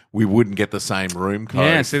mine, we wouldn't get the same room code.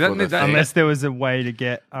 Yeah, see, that- for the that- thing. Unless there was a way to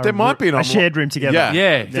get There might be a shared room together. Yeah,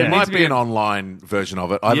 Yeah, there there might needs to be be an online version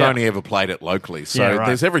of it. I've Yeah. only ever played it locally, so Yeah, right.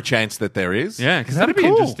 there's every chance that there is. Yeah, because That'd that'd be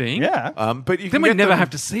cool. interesting. Yeah. But you Then can we'd get never them- have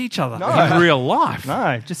to see each other No. in real life.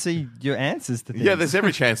 No, just see your answers to things. Yeah, there's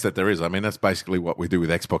every chance that there is. I mean, that's basically what we do with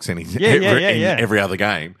Xbox Yeah. every other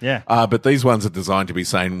game. Yeah. But these ones are designed to be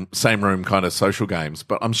same room kind of social games.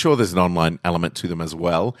 But I'm sure there's an online element to them as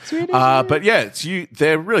well. But yeah,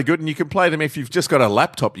 they're really good, and you can play them if you've just got a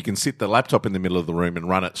laptop. You can sit the laptop in the middle of the room and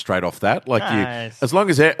run it straight off that. Nice. As long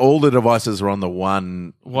as all the devices are on the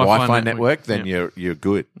one Wi-Fi network, then yeah. you're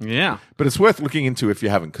good. Yeah. But it's worth looking into if you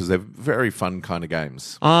haven't, because they're very fun kind of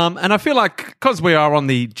games. And I feel like because we are on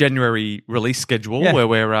the January release schedule, Yeah. where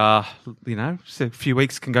we're, just a few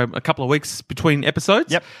weeks a couple of weeks between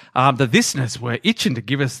episodes. Yep. The listeners were itching to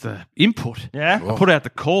give us the input. Yeah. I put out the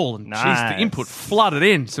call, and geez, Nice. the input flooded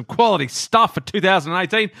in. Some quality stuff for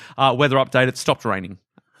 2018. Weather update: it stopped raining.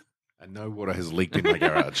 And no water has leaked in my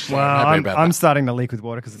garage. So Well, I'm happy about I'm that. starting to leak with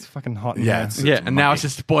water because it's fucking hot. In Yeah, here. it's- Yeah, and now muggy. it's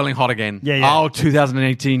just boiling hot again. Yeah, yeah. Oh,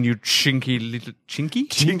 2018, you chinky little chinky,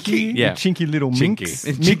 Chinky? yeah, Chinky little Chinky. minx.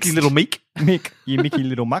 chinky little meek. Mick, you Mickey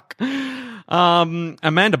little muck.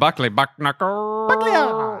 Amanda Buckley, what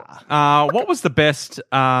was the best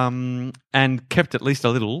and kept at least a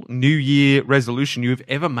little New Year resolution you've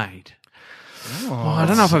ever made? Oh, I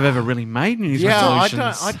don't know if I've ever really made New Year's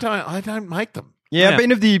resolutions. I don't make them. Yeah, Yeah. I've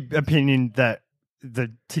been of the opinion that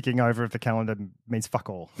the ticking over of the calendar means fuck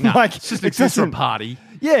all. No, like, it's just it an extra doesn't- party.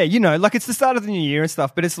 Yeah, like it's the start of the new year and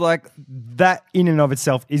stuff, but it's like that in and of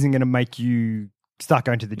itself isn't going to make you start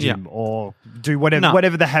going to the gym Yeah. or do whatever No.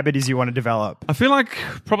 whatever the habit is you want to develop? I feel like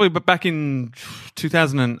probably back in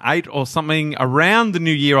 2008 or something, around the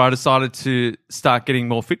new year, I decided to start getting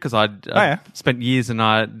more fit because I'd spent years and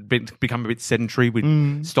I'd become a bit sedentary.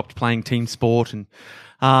 We'd stopped playing team sport and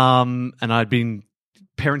I'd been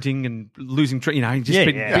parenting and losing, been a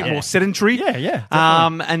bit more sedentary. Yeah.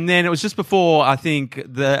 And then it was just before I think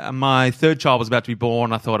my third child was about to be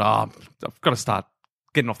born. I thought, I've got to start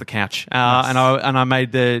getting off the couch, and I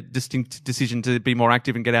made the distinct decision to be more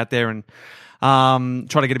active and get out there and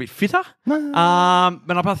try to get a bit fitter. But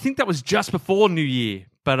I think that was just before New Year.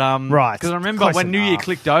 But Right. because I remember Close when New Year enough.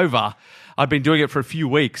 clicked over, I'd been doing it for a few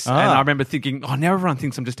weeks, and I remember thinking, now everyone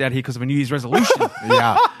thinks I'm just out here because of a New Year's resolution.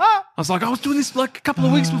 Yeah. I was like, I was doing this like a couple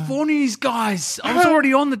of weeks before New Year's, guys. I was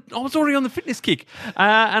already on the fitness kick,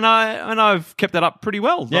 and I've kept that up pretty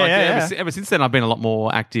well. Ever since then, I've been a lot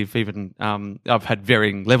more active. Even I've had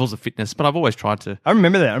varying levels of fitness, but I've always tried to. I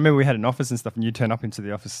remember that. I remember we had an office and stuff, and you turn up into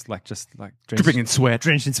the office just Dripping in sweat.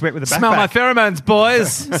 drenched in sweat with a backpack. Smell my pheromones, boys.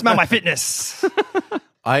 Smell my fitness.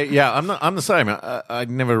 I'm the same. I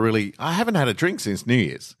never really. I haven't had a drink since New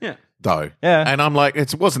Year's. Yeah. Though. Yeah. And I'm like,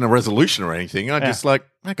 it wasn't a resolution or anything. I just like,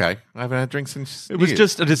 okay, I haven't had a drink since. It was New Year's.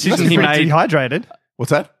 just a You must decision be he pretty made. dehydrated. What's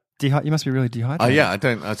that? You must be really dehydrated. Oh yeah, I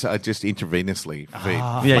don't. I just intravenously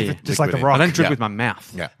feed. Yeah. Just like the liquid rock. I don't drink Yeah. with my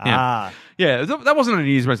mouth. Yeah. Yeah, that wasn't a New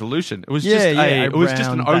Year's resolution. It was Yeah, just yeah, it was just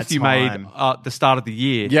an around oath that you made time. at the start of the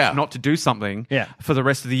year, Yeah. not to do something Yeah. for the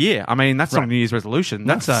rest of the year. I mean, that's not a New Year's resolution.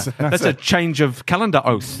 That's a change of calendar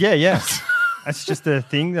oath. Yeah. That's just a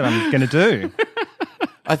thing that I'm going to do.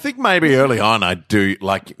 I think maybe early on I'd do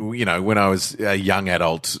like, when I was a young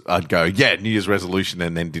adult, I'd go, New Year's resolution,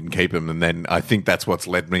 and then didn't keep them. And then I think that's what's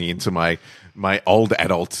led me into my old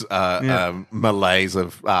adult malaise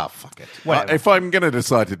of, fuck it. Whatever. If I'm going to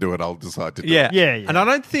decide to do it, I'll decide to do Yeah. it. Yeah. And I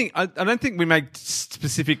don't think we make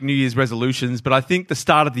specific New Year's resolutions, but I think the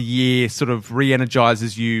start of the year sort of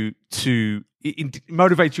re-energizes you to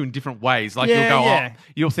motivates you in different ways. Like Yeah, you'll go, yeah.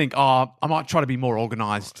 you'll think, I might try to be more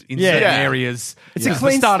organized in Yeah. certain Yeah. areas. It's a the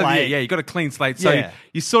clean start of the slate. year. Yeah, you got a clean slate. So Yeah.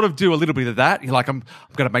 you sort of do a little bit of that. You're like, I'm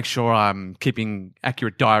going to make sure I'm keeping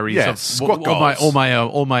accurate diaries Yeah, of squat all goals.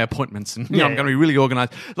 my appointments, and I'm Yeah. going to be really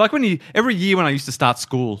organized. Like every year when I used to start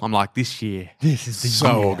school, I'm like, this year. This is the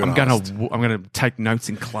So year. organized. I'm gonna take notes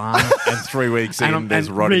in class. And 3 weeks in, And there's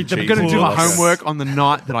rotting read them. cheese. I'm going to do all my that. homework on the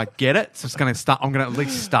night that I get it. So I'm going to at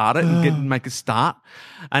least start it and make a start.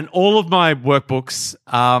 And all of my workbooks,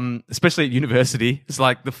 especially at university, it's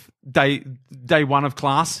like the day one of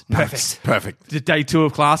class, notes. Perfect. The day 2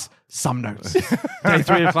 of class, some notes. Day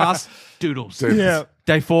 3 of class, doodles. Yeah.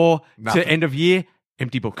 Day 4 Nothing. to end of year,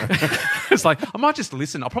 empty book. It's like, I might just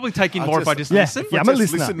listen. I'll probably take in I'll more if just- I just Yeah. listen. Yeah, I'm a Just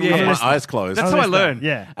listener. listen Yeah. with I'm a my listener. eyes closed. That's I'm how I listener. learn.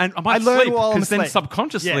 Yeah. And I I might learn sleep while I'm because then asleep.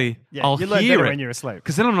 subconsciously Yeah. I'll You learn hear better it when you're asleep.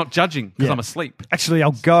 because then I'm not judging because Yeah. I'm asleep. Actually,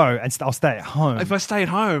 I'll go and I'll stay at home If I stay at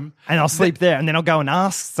home, and I'll sleep there, and then I'll go and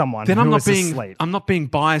ask someone then who I'm not is being asleep. I'm not being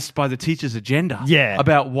biased by the teacher's agenda. Yeah.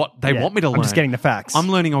 About what they Yeah. want me to learn. I'm just getting the facts. I'm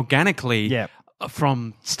learning organically. Yeah.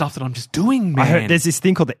 From stuff that I'm just doing, man. I heard there's this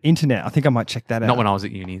thing called the internet. I think I might check that out. Not when I was at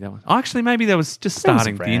uni. That was actually maybe that was just That was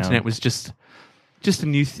starting. The around. internet was just a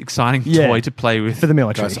new exciting Yeah. toy to play with. for the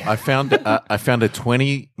military. Guys, I found a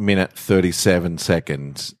 20-minute,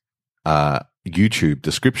 37-second YouTube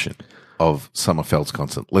description of Sommerfeld's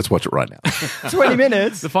concert. Let's watch it right now. 20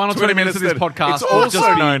 minutes. The final 20 minutes of this podcast It's will just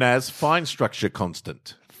also be- known as fine structure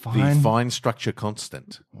constant. The fine structure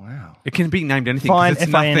constant. Wow. It can be named anything. Fine, 'cause it's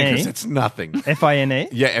F-I-N-E. nothing. Because it's nothing. FINE.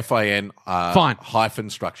 Yeah, FIN. Fine. Hyphen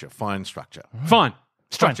structure. Fine structure. Fine.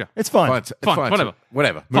 Structure. It's fine. Fine. It's Fine, whatever.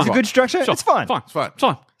 Whatever. a good structure. Sure. It's fine. Fine. It's fine.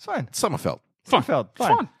 Fine. It's fine. Sommerfeld. Fine.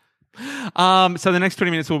 Fine. Fine. So the next 20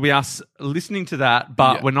 minutes will be us listening to that,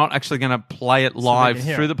 but Yeah. we're not actually going to play it live can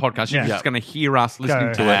hear through it. the podcast. You're Yeah. just going to hear us listening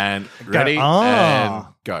Go. to it. And ready Ah. and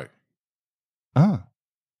go. Oh.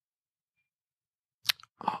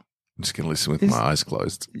 I'm just going to listen with Is- my eyes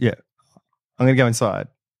closed. Yeah. I'm going to go inside.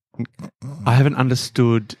 I haven't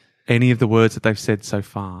understood any of the words that they've said so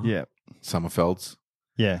far. Yeah. Sommerfeld's.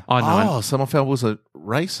 Yeah. I know. Oh, Sommerfeld was a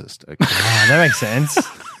racist. Okay. Ah, that makes sense.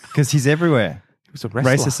 Because he's everywhere. He was a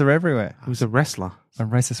wrestler. Racists are everywhere. He was a wrestler. A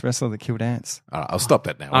racist wrestler that killed ants. All right, I'll stop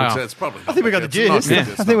that now. Oh. It's probably. I think we got the gist. Yeah.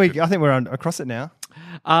 I think we're across it now.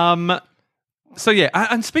 So yeah,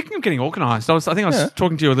 and speaking of getting organised, I think I was Yeah.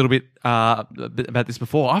 talking to you a little bit about this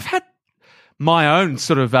before. I've had my own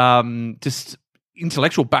sort of just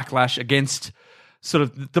intellectual backlash against sort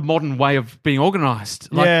of the modern way of being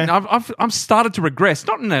organised. Like, Yeah. I've started to regress,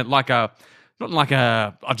 not in a not like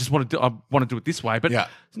I just want to do it this way, but Yeah.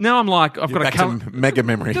 now I'm like I've got a Back to calendar. mega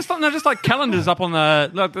memory. Just like calendars up on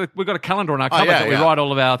we've got a calendar on our cupboard yeah, that we yeah. write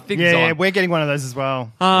all of our things Yeah, on. we're getting one of those as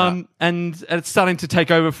well. And it's starting to take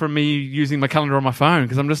over from me using my calendar on my phone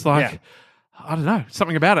because I'm just like, Yeah. I don't know,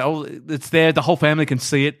 something about it. Oh, it's there. The whole family can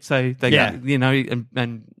see it. So they, Yeah. and you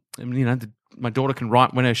know, my daughter can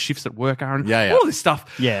write when her shifts at work are, and Yeah, yeah. all this stuff.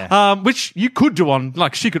 Yeah. Which you could do on,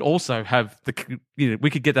 like, she could also have we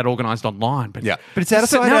could get that organized online. But Yeah. But it's out of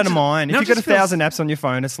So sight, now out it of just- mind. now If it you've got just feels- 1,000 apps on your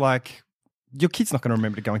phone, it's like your kid's not going to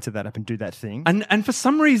remember to go into that app and do that thing. And for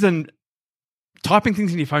some reason, typing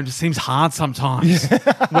things in your phone just seems hard sometimes.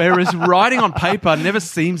 Whereas writing on paper never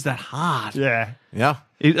seems that hard. Yeah. Yeah.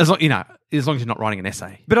 As long as you're not writing an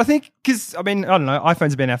essay. But I think, because, I mean, I don't know,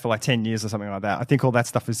 iPhones have been out for like 10 years or something like that. I think all that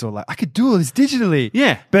stuff is all like, I could do all this digitally.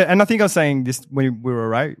 Yeah. And I think I was saying this when we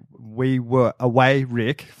were away,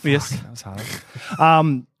 Rick. Yes. Fuck, that was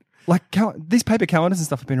hard. Like, these paper calendars and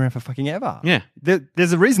stuff have been around for fucking ever. Yeah.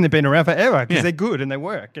 There's a reason they've been around forever, because Yeah. they're good and they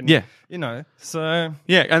work. And, Yeah. you know, so...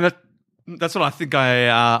 Yeah, and that's what I think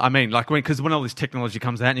I mean. Like, because when all this technology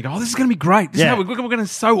comes out and you go, oh, this is going to be great. This is Yeah. how we're going to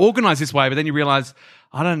so organize this way. But then you realize,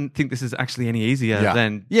 I don't think this is actually any easier Yeah.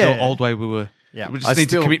 than Yeah. the old way we were. Yeah. We just I need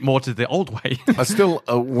still- to commit more to the old way. I still,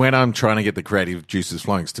 when I'm trying to get the creative juices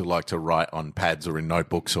flowing, still like to write on pads or in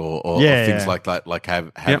notebooks or Yeah, things yeah. like that. Like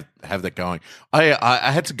have Yep. that going.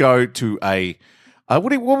 I had to go to a what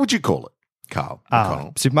would you call it, Carl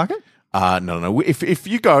O'Connell? Supermarket? No. If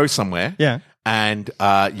you go somewhere, Yeah. and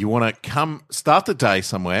you want to start the day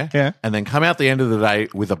somewhere, Yeah. and then come out the end of the day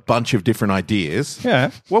with a bunch of different ideas,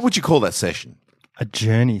 Yeah. what would you call that session? A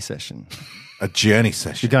journey session. A journey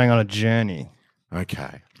session. You're going on a journey.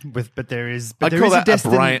 Okay. But there is I there call is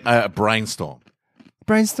that a brainstorm.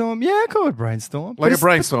 brainstorm. Yeah, I call it brainstorm. Like a it's-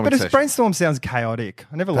 brainstorming But session. brainstorm sounds chaotic.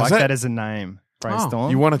 I never liked it? that as a name.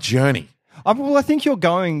 Brainstorm. You want a journey. Well, I think you're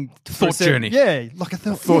going for Thought a certain- journey. Yeah, like a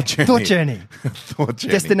thought journey. Thought journey. Thought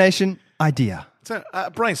journey. Destination idea. It's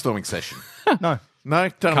a brainstorming session. No. No,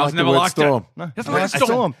 don't Carl's like the never word liked it. storm. No. Doesn't No, like a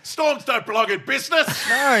storm. Storms don't belong in business.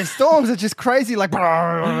 No, storms are just crazy. Like,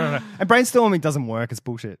 and brainstorming doesn't work. It's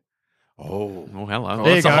bullshit. Oh. Oh, hello.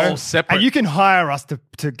 There you It's go. a whole separate. And you can hire us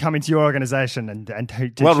to come into your organization and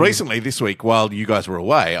teach Well, you. recently this week, while you guys were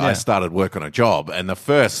away, I started work on a job, and the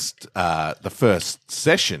first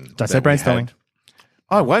session. Don't say that we brainstorming. had-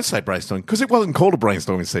 I won't say brainstorming because it wasn't called a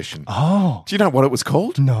brainstorming session. Oh, Do you know what it was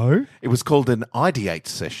called? no. It was called an ideate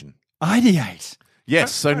session. Ideate.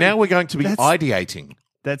 Yes. So now we're going to be That's- ideating.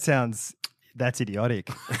 That's idiotic.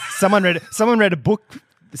 Someone read a book.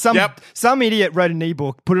 Some idiot wrote an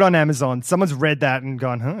ebook, put it on Amazon. Someone's read that and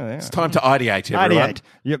gone, huh? Yeah. It's time to ideate, everyone. Ideate.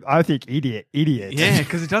 Yep, I think idiot. yeah,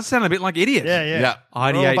 because it does sound a bit like idiot. Yeah, yeah. Yeah. We're all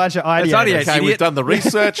a Ideate. bunch of Let's ideators. ideate. Okay, Idiot. we've done the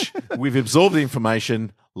research. We've absorbed the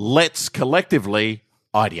information. Let's collectively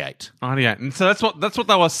ideate. Ideate. And so that's what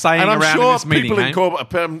they were saying And I'm around in sure this meeting. people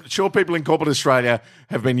in corporate Australia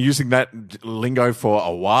have been using that lingo for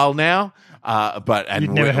a while now. You'd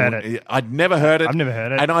never heard it. I'd never heard it. I've never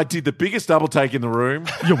heard it. And I did the biggest double take in the room.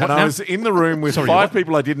 what and I now? was in the room with five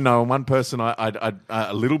people I didn't know and one person I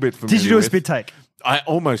a little bit familiar Did you do a with. spit take? I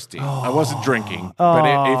almost did. I wasn't drinking, but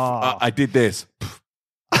if I did this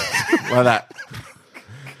like that.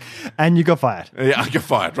 And you got fired. Yeah, I got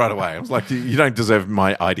fired right away. I was like, you don't deserve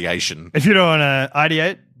my ideation. If you don't want to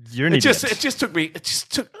ideate, you're an It idiot. just took me. It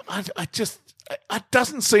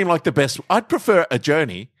doesn't seem like the best. I'd prefer a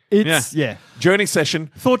journey yeah. journey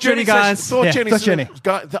session, Thought journey, guys. session, thought Yeah, journey, thought journey.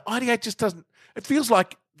 The ideate just doesn't. It feels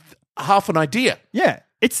like half an idea. Yeah.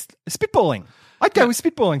 It's spitballing. I'd go with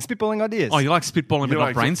spitballing ideas. Oh, you like spitballing, but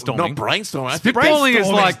not brainstorming. Not brainstorming. Spitballing is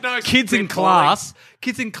Brainstorming. like No, kids in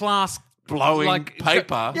spitballing. class blowing like,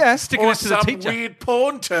 paper. Yeah. sticking or it to the some teacher. weird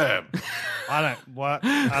porn term. I don't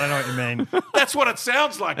know what you mean. That's what it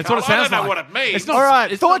sounds like. That's Carl. what it sounds I don't know like. what it means. It's not- All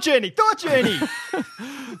right. It's Thought journey.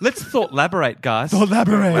 Let's thought elaborate, guys.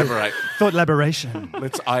 Elaborate. Elaborate. Thought elaboration.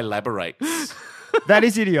 Let's elaborate. That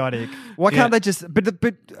is idiotic. Why Yeah. can't they just? But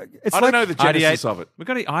it's I like don't know the genesis Ideate. of it. We've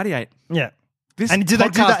got to ideate. yeah. This And do they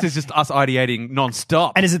do podcast that- is just us ideating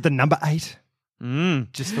non-stop. And is it the number 8?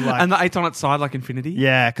 Just for like. And the 8's on its side like infinity?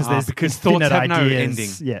 yeah, because there's because thoughts infinite have no ideas.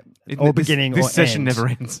 ending. Yeah. It- Or this- beginning This or session end. never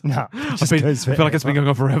ends. No. I Just feel, goes I feel like it's been going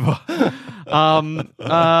on forever.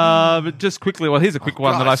 But just quickly, well, here's a quick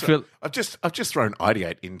one that I Guys, feel. I've just thrown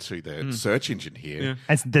ideate into the search engine here.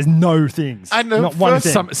 And there's no things. And the not one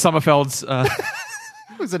first- thing. Sommerfeld's.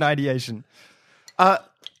 It was an ideation.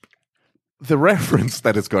 The reference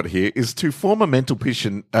that it's got here is to form a mental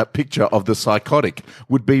picture of the psychotic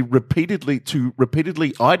would be repeatedly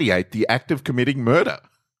ideate the act of committing murder.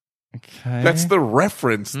 Okay. That's the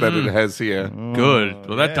reference that it has here. Good.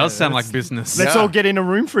 Well, that does sound like business. Let's Yeah. all get in a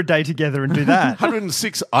room for a day together and do that.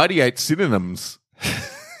 106 ideate synonyms.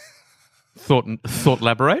 Thought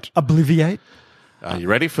elaborate. Obliviate. Are you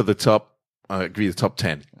ready for the top? I'll give you the top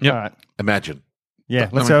 10. Yep. All right. Imagine. Yeah,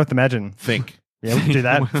 let's go with imagine. Think. Yeah, we can do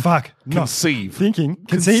that. Fuck. Not Conceive. thinking.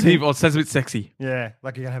 Conceive. Conceiving. Oh, it sounds a bit sexy. Yeah,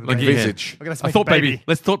 like you're going to have a Like baby. Visage. Okay, let's I make thought a baby.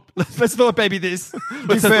 Let's Let's thought baby this.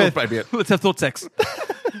 Let's Give have birth. Baby. let's have thought sex.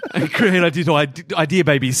 And create idea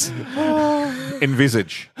babies.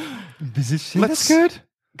 Envisage. Visage. Let's- That's good.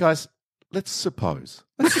 Guys, let's suppose.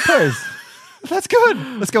 Let's suppose. That's good.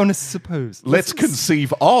 Let's go on to suppose. Let's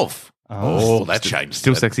conceive of. Oh, that changed.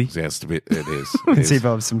 still That- sexy. Yes, it is. conceive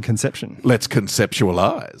of some conception. Let's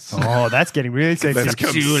conceptualize. Oh, that's getting really sexy. Let's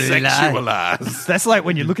conceptualize. That's like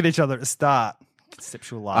when you look at each other at the start.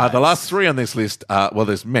 Conceptualize. The last three on this list, well,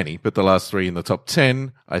 there's many, but the last three in the top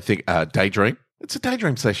 10, I think, daydream. It's a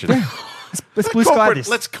daydream session. Let's blue sky this.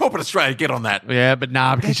 Let's corporate Australia get on that. Yeah, but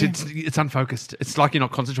nah, because it's unfocused. It's like you're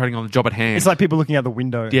not concentrating on the job at hand. It's like people looking out the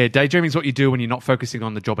window yeah, daydreaming is what you do when you're not focusing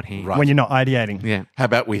on the job at hand. Right. when you're not ideating. Yeah. How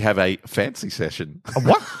about we have a fancy session? A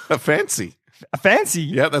what? A fancy. A fancy?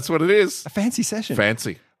 Yeah, that's what it is. A fancy session.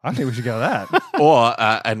 Fancy. I think we should go with that. Or,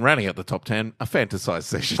 and running at the top 10, a fantasized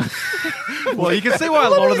session. Well, you can see why a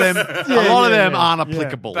lot of them aren't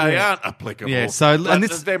applicable. They aren't applicable. Yeah, so- and But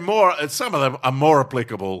this- they're more. Some of them are more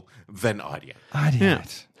applicable than ideate. Ideate. Yeah.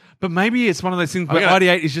 But maybe it's one of those things where gonna-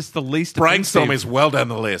 ideate is just the least Brainstorm offensive. is well down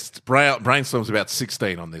the list. Brainstorm's about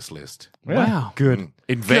 16 on this list. Wow. Good.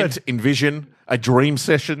 Invent, envision, a dream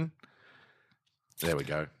session. There we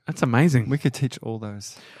go. That's amazing. We could teach all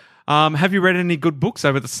those. Have you read any good books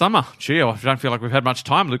over the summer? Gee, I don't feel like we've had much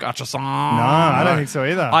time, Luke Atchison. No, I don't think so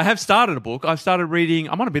either. I have started a book. I've started reading.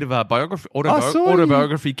 I'm on a bit of a saw you.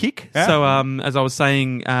 autobiography kick. Yeah. So, as I was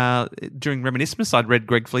saying during Reminiscence, I'd read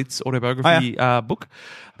Greg Fleet's autobiography book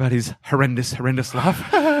about his horrendous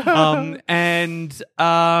life, and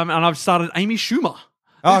I've started Amy Schumer.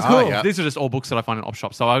 Oh, cool. yeah. These are just all books that I find in op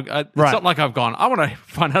shops. So it's Right. not like I've gone, I want to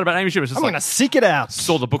find out about Amy Schumer. It's just I'm like, going to seek it out.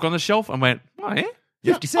 saw the book on the shelf and went, oh yeah,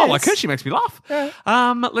 50 I cents. like her. She makes me laugh.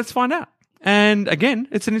 Let's find out. And again,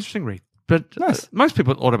 it's an interesting read. But Nice. most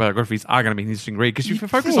people's autobiographies are going to be an interesting read because if you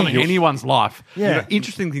focus on think. anyone's life, Yeah.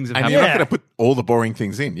 interesting things have And happened. you're not Yeah. going to put all the boring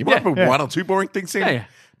things in. You might Yeah, put yeah. one or two boring things in. Yeah.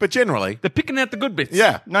 But generally, They're picking out the good bits.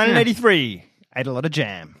 yeah. 1983. Ate a lot of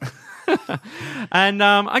jam. And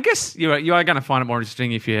I guess you are going to find it more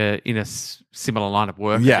interesting if you're in a similar line of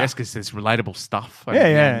work. Yeah. I guess because there's relatable stuff. Yeah,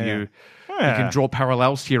 yeah, and yeah. You Yeah. can draw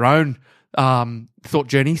parallels to your own thought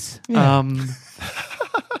journeys.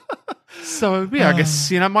 So yeah, I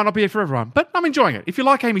guess it might not be for everyone, but I'm enjoying it. If you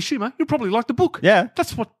like Amy Schumer, you'll probably like the book. Yeah.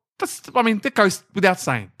 That goes without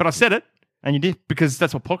saying. But I said it And you did. because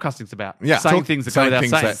that's what podcasting's about. Yeah. Saying things that go Saying without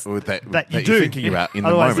things saying. That you you're do. thinking about in the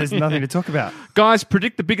Otherwise, moment. there's nothing to talk about. Guys,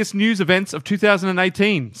 predict the biggest news events of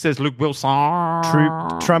 2018, says Luke Wilson.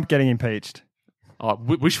 Trump getting impeached. Oh,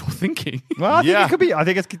 wishful thinking. Well, I think Yeah. it could be. I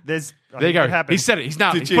think it's there's. There you go. It He said it. He's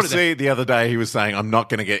now. Did He's you put it there. see the other day he was saying, I'm not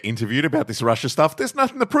going to get interviewed about this Russia stuff? There's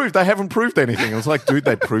nothing to prove. They haven't proved anything. I was like, dude,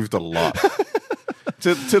 they proved a lot.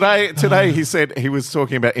 Today he said he was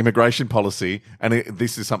talking about immigration policy, and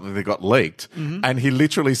this is something that got leaked. And he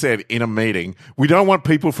literally said in a meeting, we don't want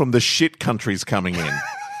people from the shit countries coming in.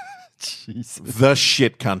 Jesus. The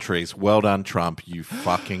shit countries. Well done, Trump, you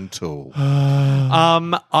fucking tool.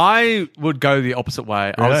 I would go the opposite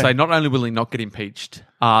way. I would Really? say not only will he not get impeached,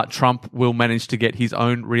 Trump will manage to get his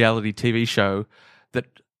own reality TV show that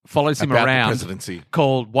follows him About the around presidency.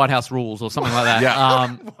 called White House Rules or something like that. Yeah.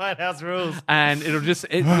 White House rules. And it'll just,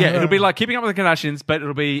 it'll be like Keeping Up with the Kardashians, but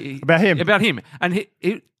it'll be About him. And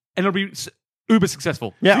it'll be uber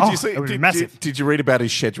successful. Yeah. Did oh, you see? it would be Did, massive. did you read about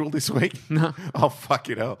his schedule this week? No. Oh,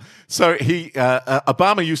 fucking hell. So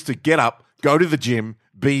Obama used to get up, go to the gym,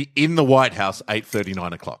 be in the White House 8:30,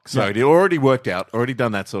 9 o'clock. So it already worked out, already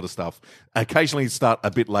done that sort of stuff. Occasionally he'd start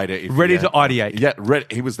a bit later. If Ready to ideate. Yeah,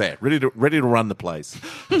 he was there, ready to run the place.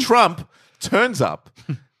 Trump turns up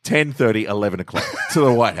 10:30, 11 o'clock to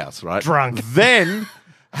the White House, right? Drunk. Then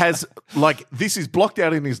has, like, this is blocked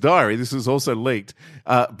out in his diary. This is also leaked.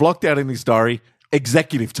 Blocked out in his diary,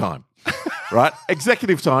 executive time, right?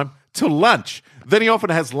 Executive time till lunch. Then he often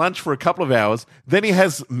has lunch for a couple of hours. Then he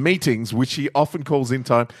has meetings, which he often calls in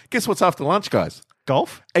time. Guess what's after lunch, guys?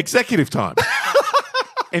 Golf. Executive time.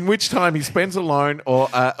 In which time he spends alone or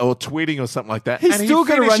tweeting or something like that. He's And he still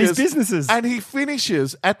gonna run his finishes- businesses. And he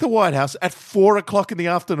finishes at the White House at 4 o'clock in the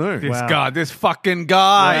afternoon. This Wow. guy, this fucking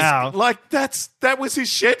guy. Wow. Like that was his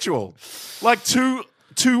schedule. Like two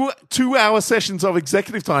hour sessions of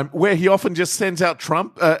executive time where he often just sends out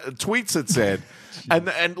Trump tweets that said,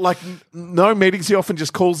 And like no meetings. He often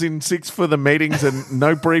just calls in sick for the meetings and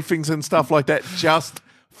no briefings and stuff like that. Just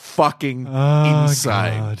fucking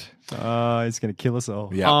insane. God. Oh, he's going to kill us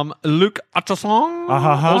all. Yeah. Luke Atchison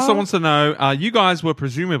Uh-huh. also wants to know, you guys were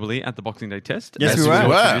presumably at the Boxing Day test. Yes, as we is were.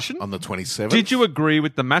 your tradition. On the 27th. Did you agree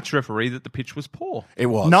with the match referee that the pitch was poor? It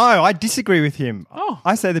was. No, I disagree with him. Oh.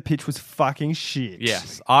 I say the pitch was fucking shit.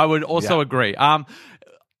 Yes, I would also Yeah. agree.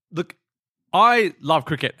 Look, I love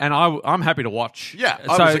cricket and I'm happy to watch. Yeah, it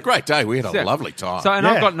So- was a great day. We had a Yeah. lovely time. So, and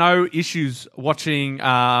Yeah. I've got no issues watching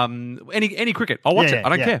any cricket. I'll watch Yeah, it. I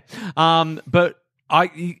don't yeah. care. But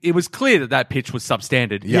it was clear that pitch was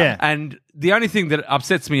substandard. Yeah. And the only thing that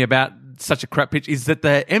upsets me about such a crap pitch is that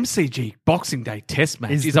the MCG Boxing Day Test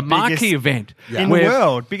match Is is the a marquee biggest event In the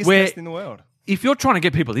world. Biggest test in the world. If you're trying to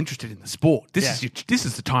get people interested in the sport, this Yeah. this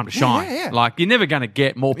is the time to shine. yeah. Like you're never going to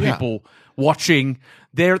get more Yeah. people watching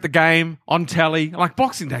there at the game on telly. Like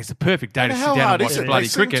Boxing Day is the perfect day to sit How down hard and watch is the it? bloody They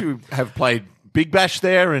seem cricket. to have played Big Bash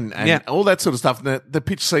there and Yeah. all that sort of stuff. And the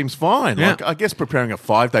pitch seems fine. Yeah. Like I guess preparing a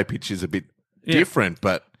 5-day pitch is a bit different,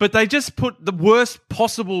 but But they just put the worst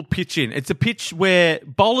possible pitch in. It's a pitch where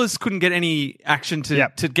bowlers couldn't get any action to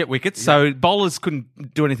Yep. get wickets, so bowlers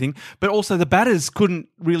couldn't do anything. But also the batters couldn't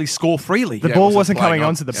really score freely. The Yeah, ball wasn't wasn't playing coming on.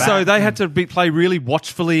 onto the bat. So they had to play really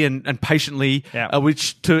watchfully and patiently, Yeah.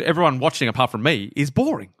 which to everyone watching, apart from me, is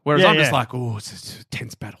boring. Whereas Yeah, I'm just yeah. like, oh, it's a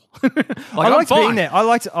tense battle. I I'm liked being fine. there.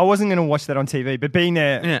 I wasn't going to watch that on TV, but being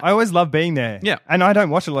there, Yeah. I always love being there. Yeah. And I don't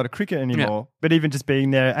watch a lot of cricket anymore, but even just being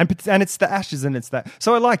there, and it's the Ashes and it's that.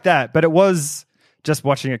 So I like that, but it was just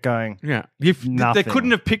watching it going. Yeah, they Nothing.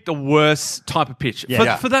 couldn't have picked a worse type of pitch Yeah. for,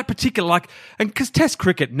 Yeah. for that particular and because Test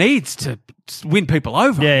cricket needs to win people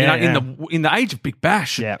over. Yeah, you know, in the age of Big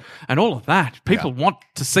Bash, Yeah. and all of that, people want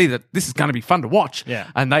to see that this is going to be fun to watch. Yeah.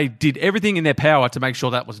 And they did everything in their power to make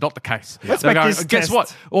sure that was not the case. Let's They're make going, this guess test-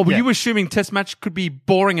 what? Or were Yeah. you assuming Test match could be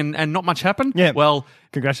boring and not much happen? Yeah. Well,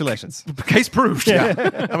 Congratulations. case proved.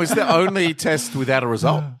 it was the only test without a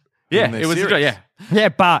result. Yeah, in their it was series. yeah. Yeah,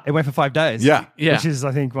 but it went for 5 days. Yeah. Yeah. Which is,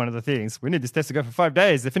 I think, one of the things. We need this test to go for 5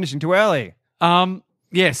 days. They're finishing too early.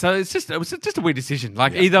 Yeah, so it was just a weird decision.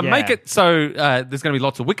 Like either Yeah. make it so there's going to be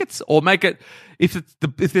lots of wickets, or make it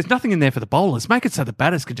if there's nothing in there for the bowlers, make it so the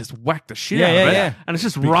batters can just whack the shit Yeah, out yeah, of it, yeah. and it's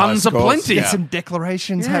just Big runs high scores, aplenty. yeah. Get some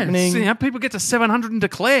declarations Yeah, happening. so, you know, people get to 700 and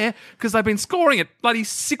declare because they've been scoring at bloody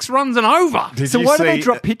 6 runs and over. So you why do they see-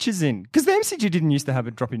 drop pitches in? Because the MCG didn't used to have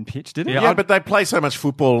a drop in pitch, did it? Yeah, but they play so much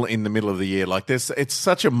football in the middle of the year. Like it's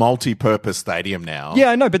such a multi-purpose stadium now. Yeah,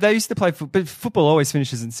 I know, but they used to play but football always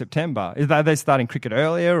finishes in September. Are they starting cricket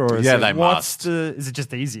earlier, or is Yeah, it, they must. is it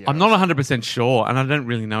just easier? I'm not 100% sure, and I don't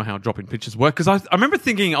really know how drop-in pitches work, because I remember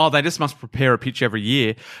thinking, oh, they just must prepare a pitch every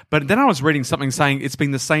year. But then I was reading something saying it's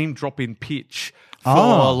been the same drop-in pitch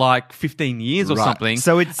for like 15 years or Right. something.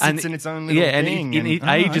 So it sits And- in its own little yeah, thing and it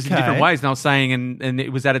and- ages in different okay. ways. And I was saying, and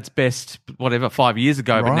it was at its best, whatever, 5 years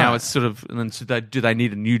ago, but now Right. it's sort of, and then so do they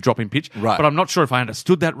need a new drop-in pitch? Right. But I'm not sure if I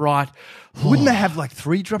understood that right. Wouldn't they have like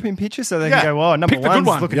 3 drop-in pitches so they Yeah. can go, oh, number Pick the good one's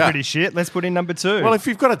one. looking Yeah. pretty shit. Let's put in number 2. Well, if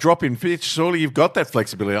you've got a drop-in pitch, surely you've got that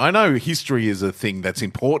flexibility. I know history is a thing that's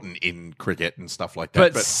important in cricket and stuff like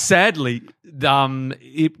that. But sadly,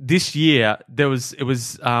 this year it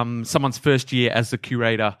was someone's first year as the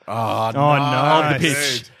curator. oh, no. Of the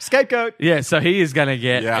pitch. dude. Scapegoat. Yeah, so he is going to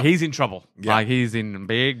get. Yeah. He's in trouble. Yeah. Like he's in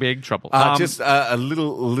big trouble. Just a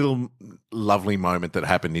little lovely moment that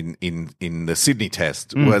happened in the Sydney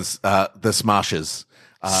Test Mm. was the Smashes.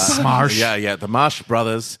 Smash. Yeah, the Marsh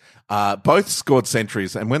brothers both scored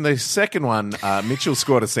centuries, and when the second one, Mitchell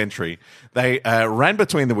scored a century, they ran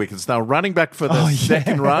between the wickets. They were running back for the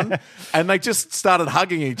second run, and they just started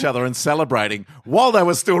hugging each other and celebrating while they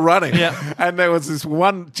were still running. Yeah. And there was this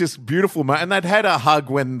one just beautiful moment, and they'd had a hug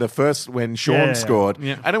when Sean Yeah. scored,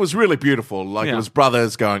 Yeah. and it was really beautiful. Like Yeah. it was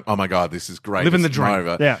brothers going, "Oh my god, this is great, Living This the is dream.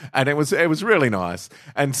 over." Yeah. And it was really nice.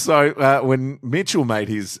 And so when Mitchell made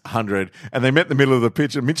his 100 and they met in the middle of the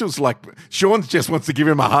pitch, and Mitchell's like, Sean just wants to give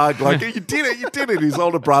him a hug. Like, you did it. His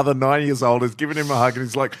older brother, 9 years old, is giving him a hug, and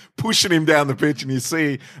he's like pushing him down the pitch. And you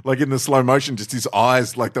see, like in the slow motion, just his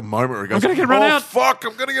eyes, like the moment where he goes, gonna get run "Oh, out." fuck,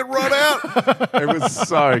 I'm going to get run out."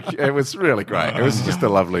 It was really great. It was just a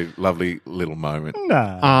lovely little moment.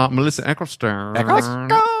 Melissa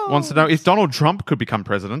Ecclestone wants to know if Donald Trump could become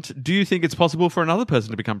president. Do you think it's possible for another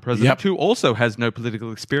person to become president Yep. who also has no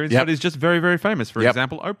political experience Yep. but is just very, very famous? For Yep.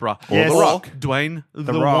 example, Oprah Yes. The Rock. Dwayne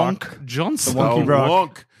the Rock. Wonk Johnson. Wonky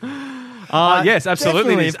Rock. Yes, absolutely.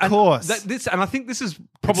 Definitely, it is. of course. And I think this is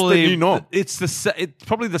probably new norm. It's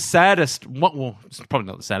probably the saddest. Well, it's probably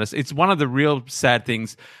not the saddest. It's one of the real sad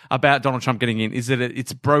things about Donald Trump getting in is that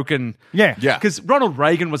it's broken. Yeah. Yeah. Because Ronald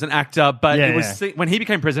Reagan was an actor, but Yeah, it was when he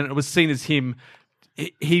became president, it was seen as him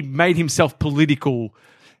he made himself political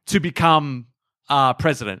to become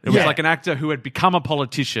president. It was Yeah. like an actor who had become a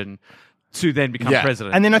politician to then become Yeah.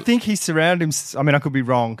 president. And then I think he surrounded himself. I mean, I could be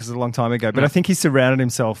wrong because it's a long time ago, but I think he surrounded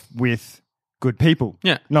himself with good people.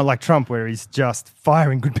 Yeah. Not like Trump, where he's just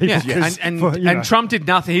firing good people. yeah, 'cause and for, you know. Trump did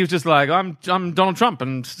nothing. He was just like, I'm Donald Trump,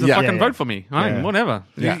 and Yeah. fucking Yeah, vote yeah. for me. I mean, Yeah. whatever.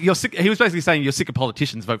 Yeah. You're sick. He was basically saying, you're sick of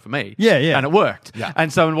politicians, vote for me. Yeah, yeah. And it worked. Yeah.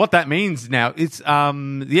 And so, what that means now, it's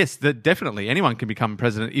yes, that definitely anyone can become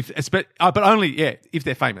president but only if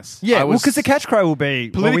they're famous. Yeah, I well, was- because the catch cry will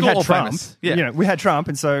be Political we had or Trump. famous. Yeah. You know, we had Trump,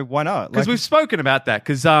 and so why not? Because we've spoken about that.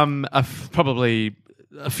 Because probably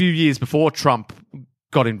a few years before Trump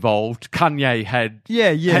got involved, Kanye had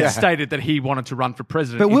Yeah. stated that he wanted to run for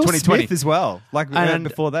president but in Will 2020. Smith as well, like And-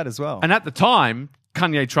 before that as well. And at the time,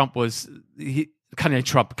 Kanye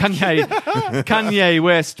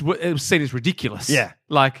West it was seen as ridiculous. Yeah.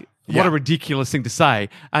 Like, what Yeah. a ridiculous thing to say.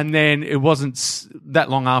 And then it wasn't that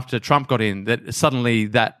long after Trump got in that suddenly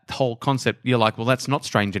that whole concept, you're like, well, that's not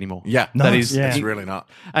strange anymore. Yeah. That No, is. yeah. It's really not.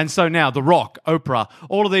 And so now The Rock, Oprah,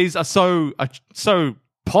 all of these are so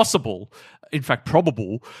possible, in fact,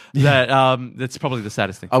 probable, that that's probably the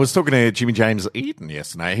saddest thing. I was talking to Jimmy James Eaton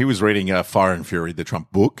yesterday. He was reading Fire and Fury, the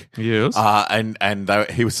Trump book. Yes. And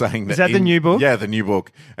he was saying that... Is that the new book? Yeah, the new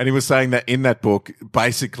book. And he was saying that in that book,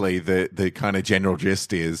 basically the kind of general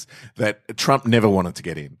gist is that Trump never wanted to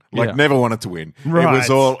get in. Like, Yeah. never wanted to win. Right.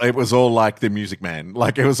 It was all like the Music Man.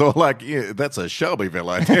 Like, it was all like, yeah, that's a Shelbyville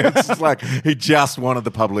idea. It's just like, he just wanted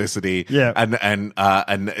the publicity. Yeah. And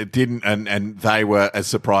it didn't, and they were as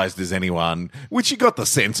surprised as anyone, which you got the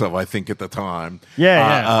sense of, I think, at the time.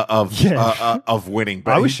 Yeah. Of winning.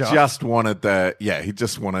 But I was he shocked. just wanted he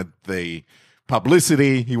just wanted the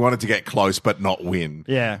publicity. He wanted to get close, but not win.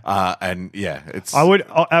 Yeah. It's.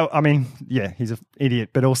 I mean, yeah, he's an idiot,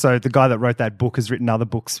 but also the guy that wrote that book has written other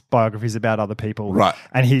books, biographies about other people. Right.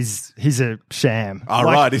 And he's a sham. All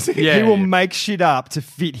right, is he? Yeah. He will make shit up to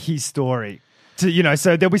fit his story.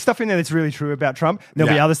 So there'll be stuff in there that's really true about Trump. There'll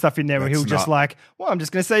be Yeah. other stuff in there where That's he'll just not- I'm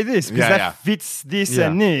just going to say this because Yeah, that yeah. fits this Yeah.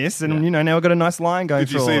 and this. And, now I've got a nice line going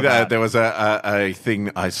Did you through see all of that? There was a thing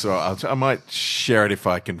I saw. I might share it if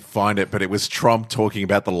I can find it, but it was Trump talking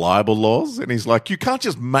about the libel laws. And he's like, you can't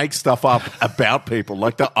just make stuff up about people.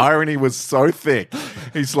 Like, the irony was so thick.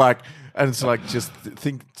 He's like, and it's like, just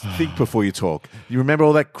think before you talk. You remember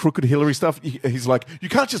all that crooked Hillary stuff? He's like, you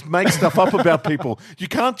can't just make stuff up about people. You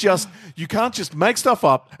can't just make stuff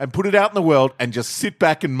up and put it out in the world and just sit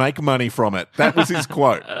back and make money from it. That was his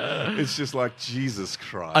quote. It's just like, Jesus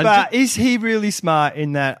Christ. But is he really smart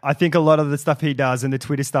in that? I think a lot of the stuff he does and the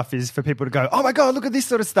Twitter stuff is for people to go, oh my God, look at this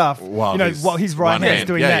sort of stuff. Well, While his right one hand's hand.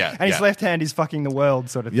 doing Yeah, that. yeah, and his yeah. left hand is fucking the world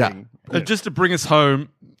sort of Yeah. thing. Just to bring us home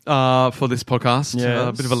for this podcast, Yes.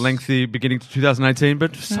 a bit of a lengthy beginning to 2018,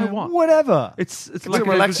 but so what? Whatever. It's It's like a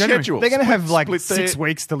relaxed January. schedule. They're going to have like Split 6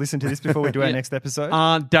 weeks to listen to this before we do our Yeah. next episode.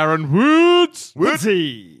 Darren Woods.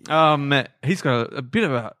 Woodsy. He's got a bit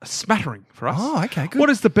of a smattering for us. Oh, okay, good. What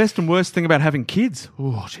is the best and worst thing about having kids?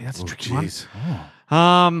 Oh, gee, that's a tricky one. Jeez.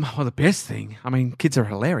 Well, the best thing, I mean, kids are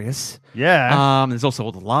hilarious. Yeah. There's also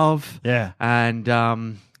all the love. Yeah. And,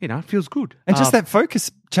 it feels good. And just that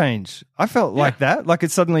focus change. I felt like that. Like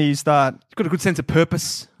it's suddenly you start, You've got a good sense of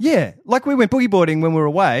purpose. yeah. Like we went boogie boarding when we were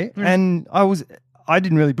away and I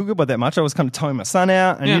didn't really boogie board that much. I was kind of towing my son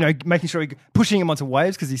out and, Yeah. making sure, pushing him onto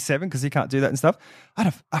waves because he's 7 because he can't do that and stuff.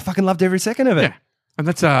 I fucking loved every second of it. Yeah. And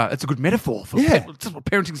that's a good metaphor for Yeah. that's what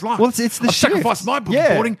parenting's like. Well, it's the I've sacrificed shift. my boogie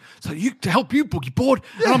Yeah. boarding to help you boogie board,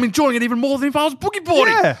 and I'm enjoying it even more than if I was boogie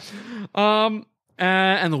boarding. Yeah.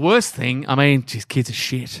 And the worst thing, I mean, geez, kids are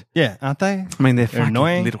shit. Yeah, aren't they? I mean, they're fucking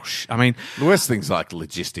annoying. little shit. I mean, The worst thing's like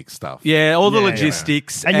logistic stuff. yeah, all the Yeah, yeah.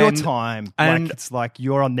 logistics And your time. and- like it's like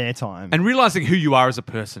you're on their time. and realizing who you are as a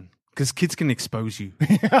person. Because kids can expose you.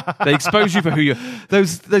 They expose you for who you are.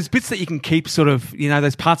 Those bits that you can keep sort of,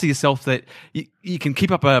 those parts of yourself that you can keep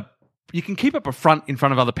up a front in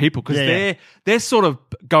front of other people because Yeah, they're sort of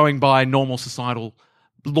going by normal societal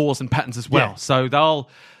laws and patterns as well. Yeah. So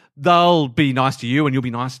they'll be nice to you and you'll be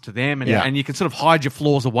nice to them Yeah. and you can sort of hide your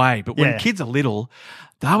flaws away. But when Yeah. kids are little,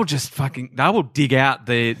 they will dig out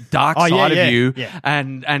the dark Oh, yeah, side yeah, of you yeah.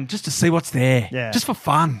 and just to see what's there. Yeah. Just for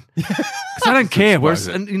fun. Because I don't care. Whereas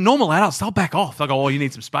expose it. in normal adults, they'll back off. They'll go, oh, you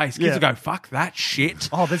need some space. Kids Yeah. will go, fuck that shit.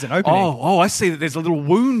 Oh, there's an opening. Oh, I see that there's a little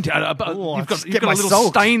wound. Oh, You've got just get a my little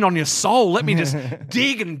salt. stain on your soul. Let me just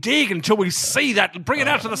dig and dig until we see that. Bring it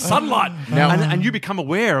out to the sunlight. And you become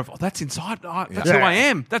aware of, that's inside. That's who Yeah. I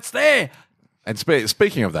am. That's there. And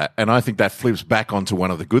speaking of that, and I think that flips back onto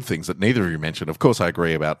one of the good things that neither of you mentioned. Of course, I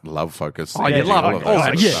agree about love focus. Oh, you love all all of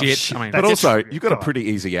that that sort of shit. stuff. I mean, But That's also, it. you got a pretty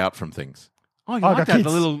easy out from things. oh, you I like got that? kids.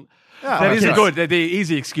 The little. That is okay. good. The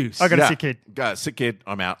easy excuse. I got a Yeah. sick kid. Go, sick kid,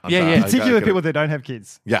 I'm out. I'm Yeah, done. yeah. I Particularly gotta- people that don't have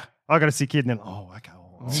kids. Yeah. I got a sick kid, and then okay.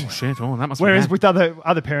 Oh, shit. Oh, that must Whereas be with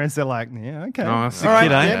other parents, they're like, yeah, okay, Oh, sick all right,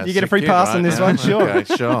 kid, eh? yeah, you get a sick free kid, pass right? on this Yeah. one, sure.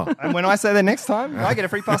 Okay, sure. And when I say that next time, I get a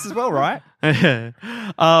free pass as well, right? bad.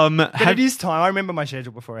 But it is time. I remember my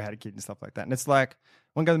schedule before I had a kid and stuff like that. And it's like,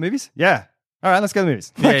 want to go to the movies? Yeah. All right, let's go to the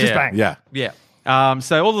movies. Yeah, Just yeah. bang. Yeah. Yeah.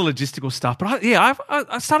 So all the logistical stuff, but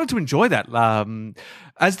I started to enjoy that.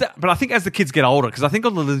 But I think as the kids get older, because I think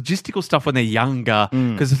all the logistical stuff when they're younger,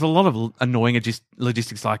 because there's a lot of annoying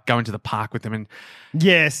logistics like going to the park with them, and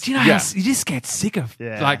Yes. do you know Yeah. how you just get sick of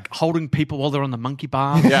Yeah. like holding people while they're on the monkey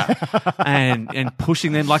bar, Yeah. and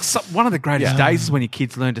pushing them. Like one of the greatest Yeah. days is when your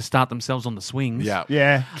kids learn to start themselves on the swings. Yeah.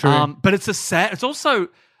 Yeah, true. But it's it's also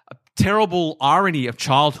a terrible irony of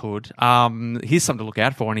childhood. Here's something to look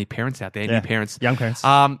out for any parents out there, Yeah. new parents. Young parents.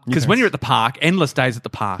 Because when you're at the park, endless days at the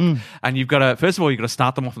park, and you've got to, first of all, you've got to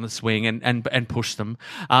start them off on the swing and push them.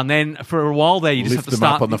 And then for a while there, you just Lift have to them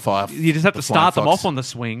up start on the five- You just have the to start flying them fox. off on the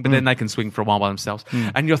swing, but then they can swing for a while by themselves.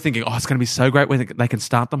 And you're thinking, oh, it's going to be so great when they can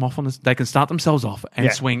start them off they can start themselves off and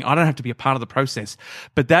Yeah. swing. I don't have to be a part of the process.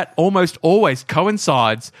 But that almost always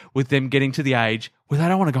coincides with them getting to the age where they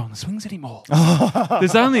don't want to go on the swings anymore.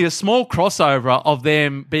 There's only a small crossover of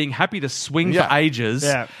them being happy to swing Yeah. for ages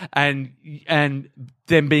Yeah. and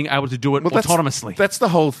them being able to do it Well, autonomously. That's the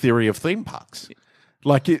whole theory of theme parks.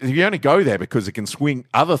 Like you only go there because it can swing.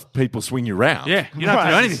 Other people swing you around. Yeah, you don't have to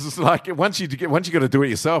do Right. anything. It's like once you got to do it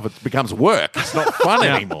yourself, it becomes work. It's not fun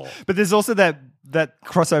anymore. But there's also that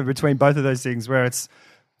crossover between both of those things where it's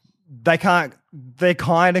they kind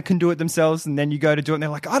of can do it themselves, and then you go to do it, and they're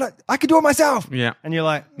like, I can do it myself. Yeah. And you're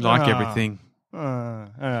like Everything. all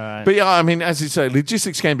right. But yeah, I mean, as you say,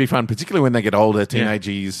 logistics can be fun, particularly when they get older,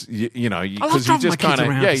 teenagers. You know, I love because you driving just my kids kind of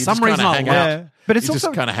around. you For just some reason kinda I hang love out. it. But it's You just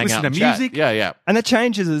also kind of hang listen out to and chat. music. Yeah, yeah. And that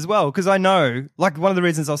changes as well, because I know, like, one of the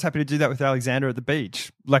reasons I was happy to do that with Alexander at the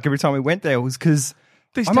beach, like every time we went there, was because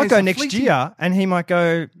These I might days go are next fleeting. year, and he might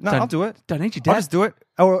go, no, I'll do it. Don't need you, I'll Dad. just do it.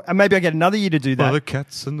 Or maybe I get another year to do that. Well, the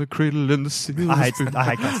cats and the cradle and the seals. I hate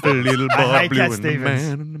Cat The little I Bob hate Blue Cat and the Stevens.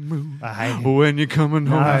 man on the moon. I hate him. When you're coming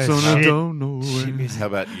home, No, son, I shit. don't know Shit when. music. How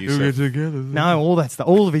about you, We'll get Seth? together. No, all that stuff,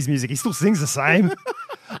 all of his music, he still sings the same.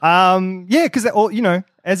 Yeah, because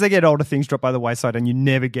as they get older, things drop by the wayside, and you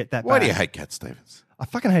never get that. Why back. do you hate Cat Stevens? I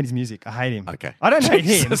fucking hate his music. I hate him. Okay. I don't hate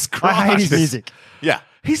him. Jesus I hate his Christ. music. Yeah.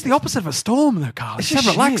 He's the opposite of a storm, though, Carl. He's so just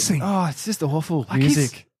relaxing. shit. Oh, it's just awful Like,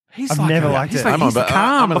 music. He's I've like never a- liked he's it. Like, I'm he's on- the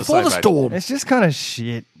calm I'm on the before same the page. storm. It's just kind of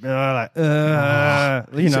shit. You know.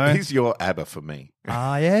 He's your ABBA for me.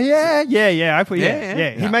 Yeah. I put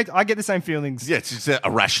Yeah. yeah. I get the same feelings. Yeah, it's just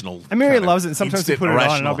irrational. And Miriam kind of loves it, and sometimes we instant put it on, and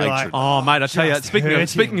irrational I'll be like, hatred. Oh, mate, I tell you, Just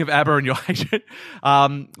speaking hurt of ABBA and your hatred,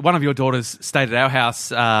 one of your daughters stayed at our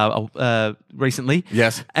house recently.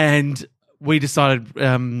 Yes. And we decided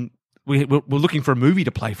we're looking for a movie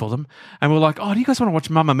to play for them. And we're like, oh, do you guys want to watch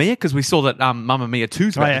Mamma Mia? Because we saw that Mamma Mia 2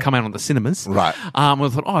 is about yeah. to come out on the cinemas. Right. We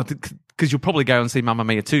thought, oh, because you'll probably go and see Mamma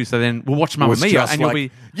Mia 2. So then we'll watch It Mamma was Mia just and like, you'll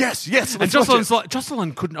be... yes, And let's watch Jocelyn's it. like,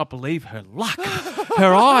 Jocelyn could not believe her luck.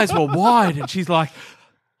 Her eyes were wide, and she's like,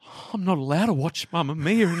 I'm not allowed to watch Mamma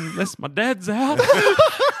Mia unless my dad's out.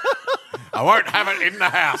 I won't have it in the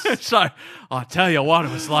house. So I tell you what,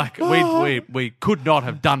 it was like we could not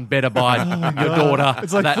have done better by your daughter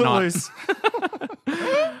It's like that night. Footloose.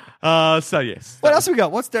 So yes. What else we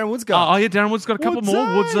got? What's Darren Woods got? Oh yeah, Darren Wood's got a couple more.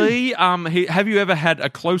 Woodsy, have you ever had a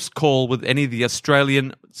close call with any of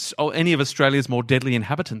Australia's more deadly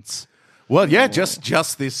inhabitants? Well, yeah,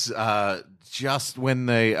 just this, just when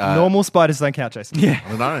they Normal spiders don't count, Jason. Yeah.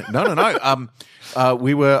 No.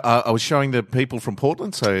 We were. I was showing the people from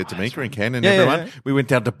Portland, so D'Amica and Ken and Yeah, everyone. yeah. We went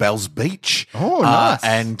down to Bells Beach. Oh, nice.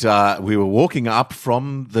 And we were walking up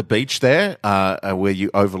from the beach there, where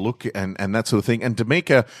you overlook and that sort of thing. And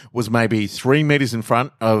D'Amica was maybe 3 meters in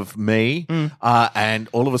front of me, and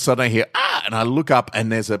all of a sudden I hear and I look up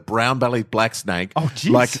and there's a brown-bellied black snake, Oh,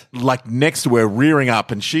 jeez. like next to her, rearing up,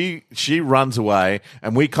 and she runs away,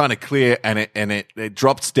 and we kind of clear, and it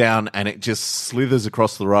drops down, and it just slithers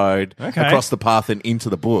across the road, Okay. across the path and into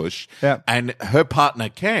the bush. Yeah. And her partner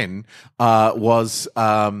Ken had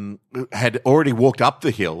already walked up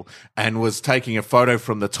the hill and was taking a photo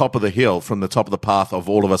from the top of the hill, from the top of the path of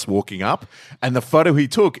all of us walking up. And the photo he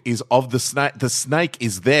took is of the snake. The snake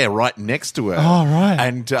is there right next to her. Oh, right.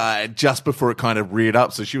 And just before it kind of reared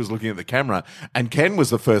up, so she was looking at the camera. And Ken was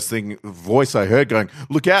the first voice I heard going,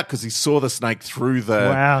 "Look out," because he saw the snake through the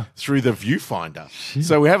Wow. viewfinder. viewfinder.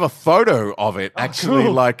 So we have a photo of it actually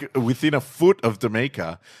cool. like within a foot of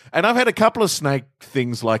D'Amica. And I've had a couple of snake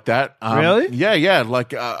things like that. Really? Yeah.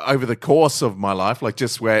 Like over the course of my life, like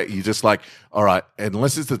just where you just like, all right,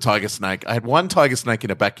 unless it's the tiger snake. I had one tiger snake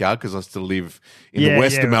in a backyard because I used to live in the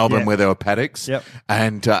west of Melbourne where there were paddocks. Yep.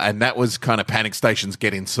 And that was kind of panic stations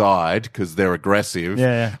get inside because they're aggressive.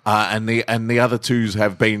 Yeah. And the other twos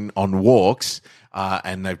have been on walks.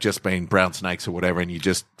 And they've just been brown snakes or whatever, and you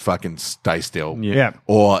just fucking stay still. Yeah.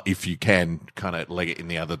 Or if you can, kind of leg it in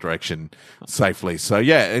the other direction safely. So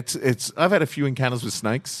yeah, it's. I've had a few encounters with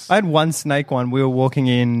snakes. I had one snake one. We were walking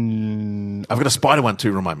in I've got a spider one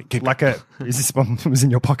too. Remind me. Keep like a. Is this one was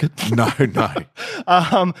in your pocket? no.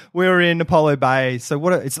 We were in Apollo Bay. So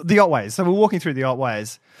it's the Otways. So we're walking through the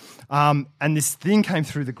Otways, and this thing came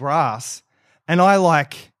through the grass, and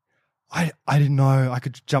I didn't know I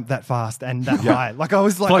could jump that fast and that high. Like I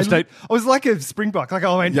was like, Flow state. I was like a springbok. Like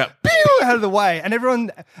I went pew, out of the way, and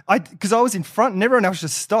everyone, because I was in front, and everyone else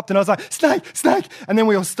just stopped, and I was like, snake, and then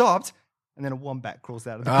we all stopped, and then a wombat crawls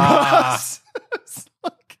out of the grass. It's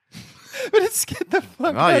like, but it scared the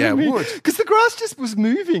fuck out yeah, of me it would. because the grass just was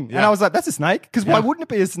moving, and I was like, that's a snake. Because why wouldn't it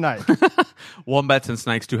be a snake? Wombats and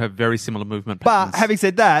snakes do have very similar movement But patterns. having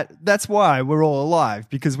said that, that's why we're all alive,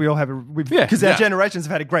 because we all have because our generations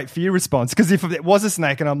have had a great fear response. Because if it was a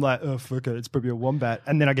snake and I'm like, oh fuck it, it's probably a wombat,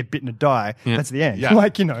 and then I get bitten and die, that's the end. Yeah.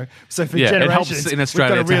 Like so for it generations, helps in we've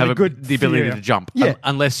Australia got a to really have good the ability fear. to jump. Yeah.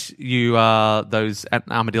 Unless you are those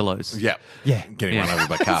armadillos. Yeah. Yeah. Getting run over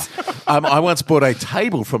by a car. I once bought a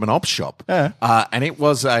table from an op shop. And it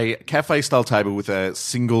was a cafe-style table with a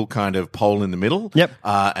single kind of pole in the middle. Yep.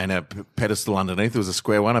 And a pedestal underneath. It was a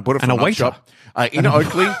square one. I bought it And from a an op waiter. shop in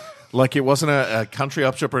Oakley. Like it wasn't a country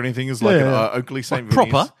op shop or anything. It was like an Oakley St. Like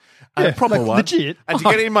proper? Vinny's. A proper like one. legit. And to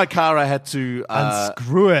get it in my car, I had to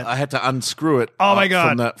Unscrew it. I had to unscrew it. Oh my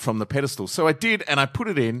God. From the pedestal. So I did, and I put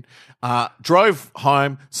it in. Drove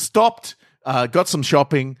home, stopped, got some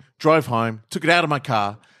shopping, drove home, took it out of my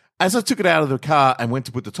car. As I took it out of the car and went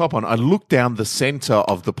to put the top on, I looked down the center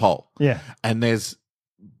of the pole. Yeah. And there's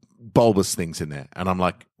bulbous things in there, and I'm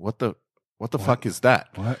like, what the fuck is that?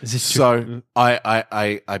 What? Is this so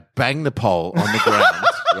I bang the pole on the ground,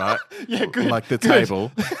 right? Yeah, good, Like the good.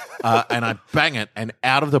 table, and I bang it, and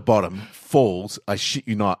out of the bottom falls, I shit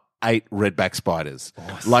you not, 8 redback spiders,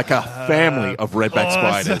 like a family of redback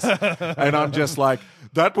spiders, and I'm just like,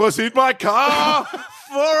 that was in my car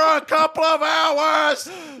for a couple of hours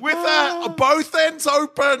with both ends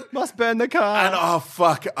open. Must burn the car. And oh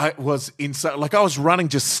fuck, I was insane. Like I was running,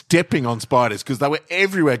 just stepping on spiders because they were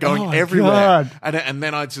everywhere, going my everywhere. God. And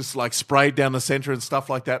then I just like sprayed down the center and stuff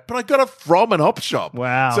like that. But I got it from an op shop.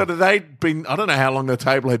 Wow. So they'd been, I don't know how long the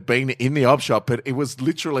table had been in the op shop, but it was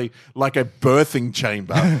literally like a birthing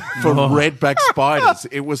chamber for redback spiders.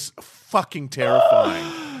 It was fucking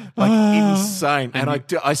terrifying. Like insane. And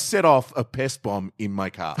I set off a pest bomb in my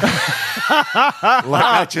car. Like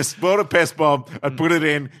I just bought a pest bomb, I put it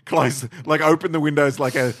in, closed, like opened the windows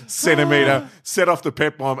like a centimeter, set off the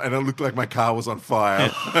pet bomb, and it looked like my car was on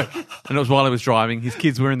fire. And it was while I was driving. His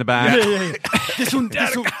kids were in the back. Yeah. This will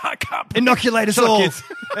inoculate us all.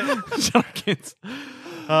 Shut up, kids.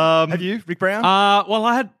 Have you, Rick Brown? Well,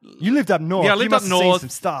 I had. you lived up north. Yeah, I You lived must up have seen north. some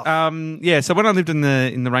stuff. So when I lived in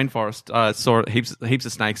the rainforest, I saw heaps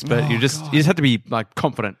of snakes. But you just had to be like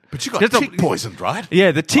confident. But you got had to- tick poisoned, right?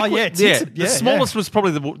 Yeah, the tick. Oh, yeah, was- ticks- the yeah, smallest was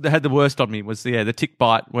probably that had the worst on me was the tick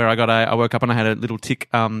bite where I woke up and I had a little tick.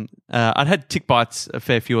 I'd had tick bites, a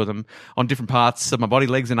fair few of them on different parts of my body,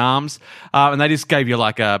 legs and arms, and they just gave you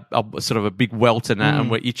like a sort of a big welt and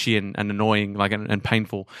were itchy and annoying, like and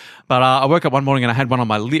painful. But I woke up one morning and I had one on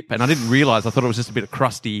my lip and I didn't realize. I thought it was just a bit of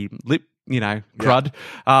crusty lip, crud.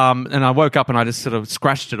 And I woke up and I just sort of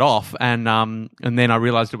scratched it off, and then I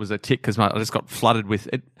realized it was a tick because I just got flooded with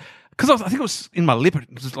it. Because I think it was in my lip, it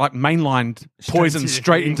was like mainlined poison to your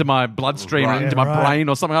straight thing. into my bloodstream or Right. into my Right. brain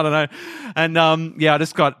or something. I don't know. And I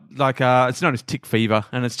just got like it's known as tick fever,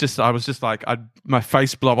 and it's just I was just like my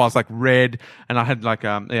face blew up. I was like red, and I had like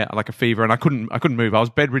like a fever, and I couldn't move. I was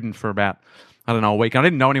bedridden for about, I don't know, a week. I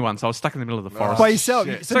didn't know anyone, so I was stuck in the middle of the forest. By yourself.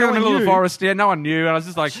 shit. So Stuck no in the one middle of the knew. forest, yeah, no one knew, and I was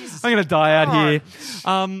just like, I'm going to die out here.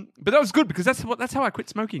 But that was good because that's how I quit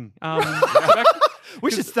smoking. We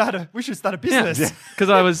should start a business. Because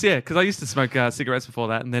I used to smoke cigarettes before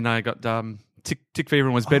that, and then I got tick fever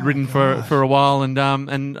and was bedridden for a while, and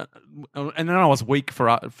then I was weak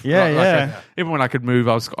even when I could move,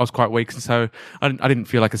 I was quite weak, and so I didn't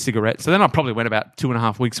feel like a cigarette. So then I probably went about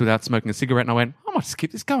 2.5 weeks without smoking a cigarette, and I went, I might just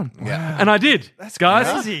keep this going. Yeah. And I did. That's guys.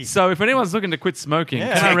 crazy. So if anyone's looking to quit smoking,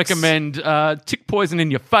 Yeah. can I Ticks. recommend tick poison in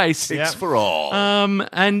your face? Ticks for all.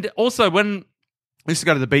 And also when I used to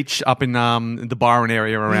go to the beach up in the Byron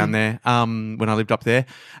area around there when I lived up there.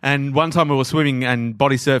 And one time we were swimming and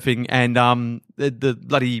body surfing, and the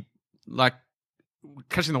bloody like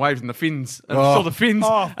catching the waves and the fins. And I saw the fins,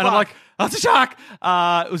 and I'm like, "Oh, it's a shark!"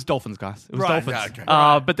 It was dolphins, guys. It was dolphins. Yeah,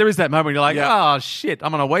 okay. But there is that moment where you're like, "Oh shit,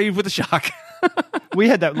 I'm on a wave with a shark." We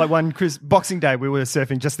had that like one Boxing Day. We were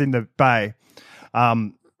surfing just in the bay,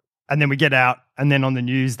 and then we get out, and then on the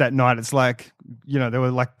news that night, it's like there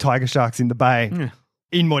were like tiger sharks in the bay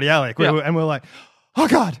in Mordialloc, and we're like, "Oh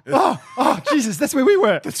God, oh Jesus, that's where we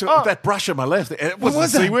were." That brush on my left, it was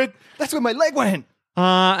was the that? C word. That's where my leg went.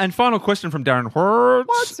 And final question from Darren Hurts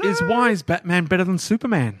What's is, up? why is Batman better than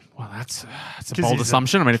Superman? Well, that's a 'Cause bold he's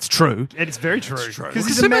assumption. I mean, it's true. It's very true. Because Because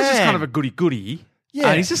he's a Superman's just man. kind of a goody-goody. Yeah.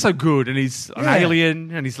 And he's just so good, and he's an Yeah.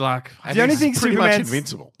 alien, and he's like... The only thing Pretty much Superman's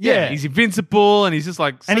invincible. Yeah, he's invincible, and he's just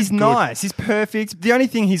like... so and he's good. nice. He's perfect. The only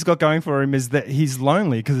thing he's got going for him is that he's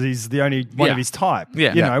lonely because he's the only one Yeah. of his type.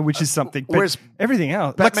 Yeah. you Yeah. know, which is something. But Whereas everything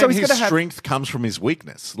else, Batman, he's his got to have. strength comes from his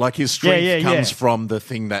weakness. Like his strength yeah, comes yeah. from the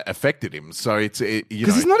thing that affected him. So it's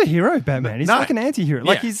Because he's not a hero, Batman. He's No. like an anti-hero.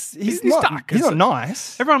 Like Yeah. he's He's not dark. He's not It's-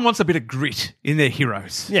 nice. Everyone wants a bit of grit in their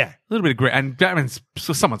heroes. Yeah. A little bit of grit. And Batman's...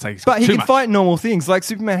 So someone takes But he too can much. fight normal things. Like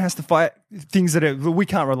Superman has to fight things that we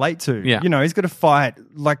can't relate to. Yeah. He's got to fight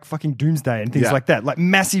like fucking Doomsday and things Yeah. like that. Like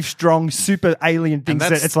massive, strong, super alien things that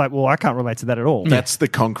that's- it's like, well, I can't relate to that at all. That's the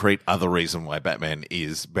concrete other reason why Batman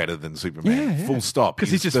is better than Superman. Yeah, yeah. Full stop.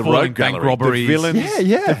 'Cause he's just the falling rogue bank gallery. robberies. The villains,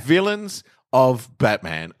 Yeah. The villains of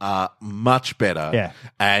Batman are much better Yeah.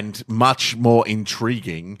 and much more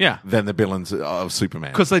intriguing Yeah. than the villains of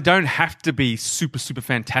Superman. Because they don't have to be super, super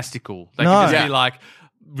fantastical. They No. can just Yeah. be like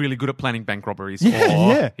really good at planning bank robberies. Yeah,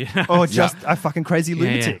 or, yeah. Or just a fucking crazy Yeah, yeah.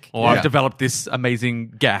 lunatic. Or I've Yeah. developed this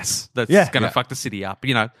amazing gas that's Yeah. going to Yeah. fuck the city up.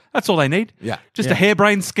 That's all they need. Yeah. Just Yeah. a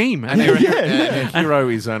harebrained scheme. And And they're- a hero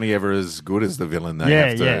is only ever as good as the villain they Yeah,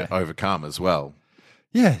 have to yeah. overcome as well.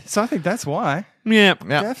 Yeah. So I think that's why. yeah.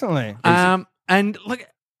 Yeah. Definitely. And like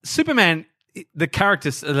Superman, the character,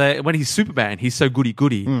 when he's Superman, he's so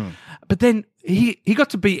goody-goody. But then he got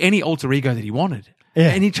to be any alter ego that he wanted.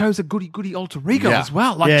 Yeah. And he chose a goody-goody alter ego Yeah. as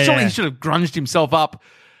well. Like, Yeah, surely yeah. he should have grunged himself up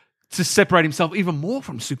to separate himself even more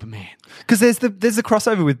from Superman. Because there's the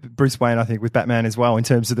crossover with Bruce Wayne, I think, with Batman as well in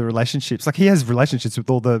terms of the relationships. Like he has relationships with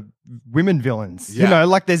all the women villains. Yeah.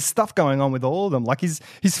 Like there's stuff going on with all of them. Like he's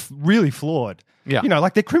really flawed. Yeah.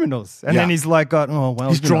 Like they're criminals. And Yeah. then he's like,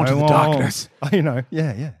 He's drawn to the darkness.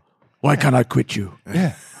 Yeah. Why can't I quit you?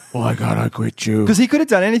 Yeah. Why can't I quit you? Because he could have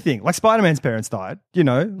done anything. Like Spider-Man's parents died,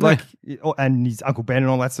 and his Uncle Ben and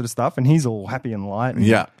all that sort of stuff. And he's all happy and light. And,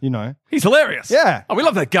 Yeah. He's hilarious. Yeah. Oh, we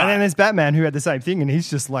love that guy. And then there's Batman who had the same thing, and he's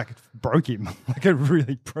just like broke him. Like it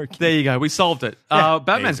really broke him. There you go. We solved it. Yeah.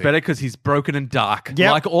 Batman's Easy. better because he's broken and dark,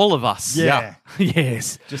 Yep. like all of us. Yeah.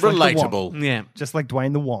 Yes. Just like the Relatable. Yeah. Just like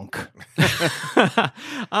Dwayne the Wonk.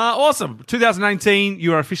 Awesome. 2018,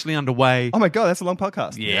 you are officially underway. Oh my God, that's a long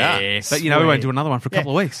podcast. Yeah. But we won't Sweet. do another one for a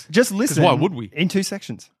couple of weeks. Just listen. why would we? In 2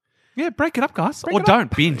 sections. Yeah, break it up, guys. Break or it up.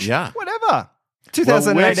 don't binge. Yeah. Whatever. It's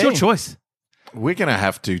 2018. your choice. We're going to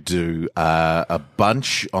have to do a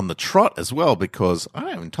bunch on the trot as well because I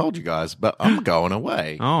haven't told you guys, but I'm going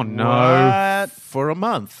away Oh, no. What? for a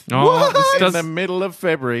month. Oh, this In does- the middle of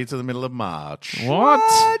February to the middle of March.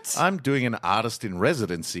 What? I'm doing an artist in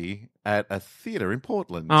residency at a theatre in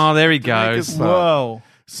Portland. Oh, there he to make goes. us laugh. Whoa.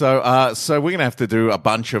 So we're going to have to do a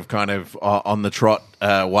bunch of kind of on the trot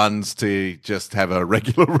ones to just have a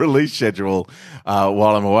regular release schedule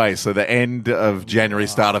while I'm away. So the end of January,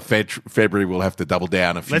 start of February, we'll have to double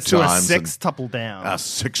down a few Let's do a times. sextuple down. A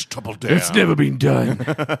sextuple down. It's never been done.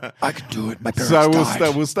 I could do it. My parents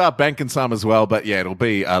So we'll start banking some as well, but yeah, it'll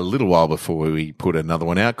be a little while before we put another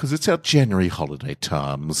one out because it's our January holiday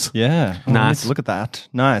times. Yeah. Oh, Nice. Look at that.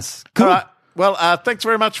 Nice. Cool. All right. Well, thanks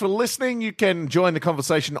very much for listening. You can join the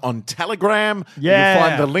conversation on Telegram. Yeah. You'll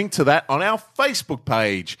find the link to that on our Facebook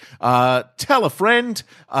page. Tell a friend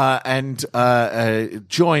and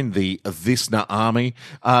join the Visna Army.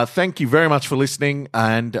 Thank you very much for listening,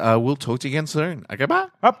 and we'll talk to you again soon. Okay, bye.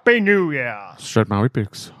 Happy New Year. Straight my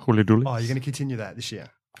whippix. Holy dooly. Oh, you're going to continue that this year?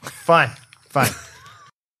 Fine.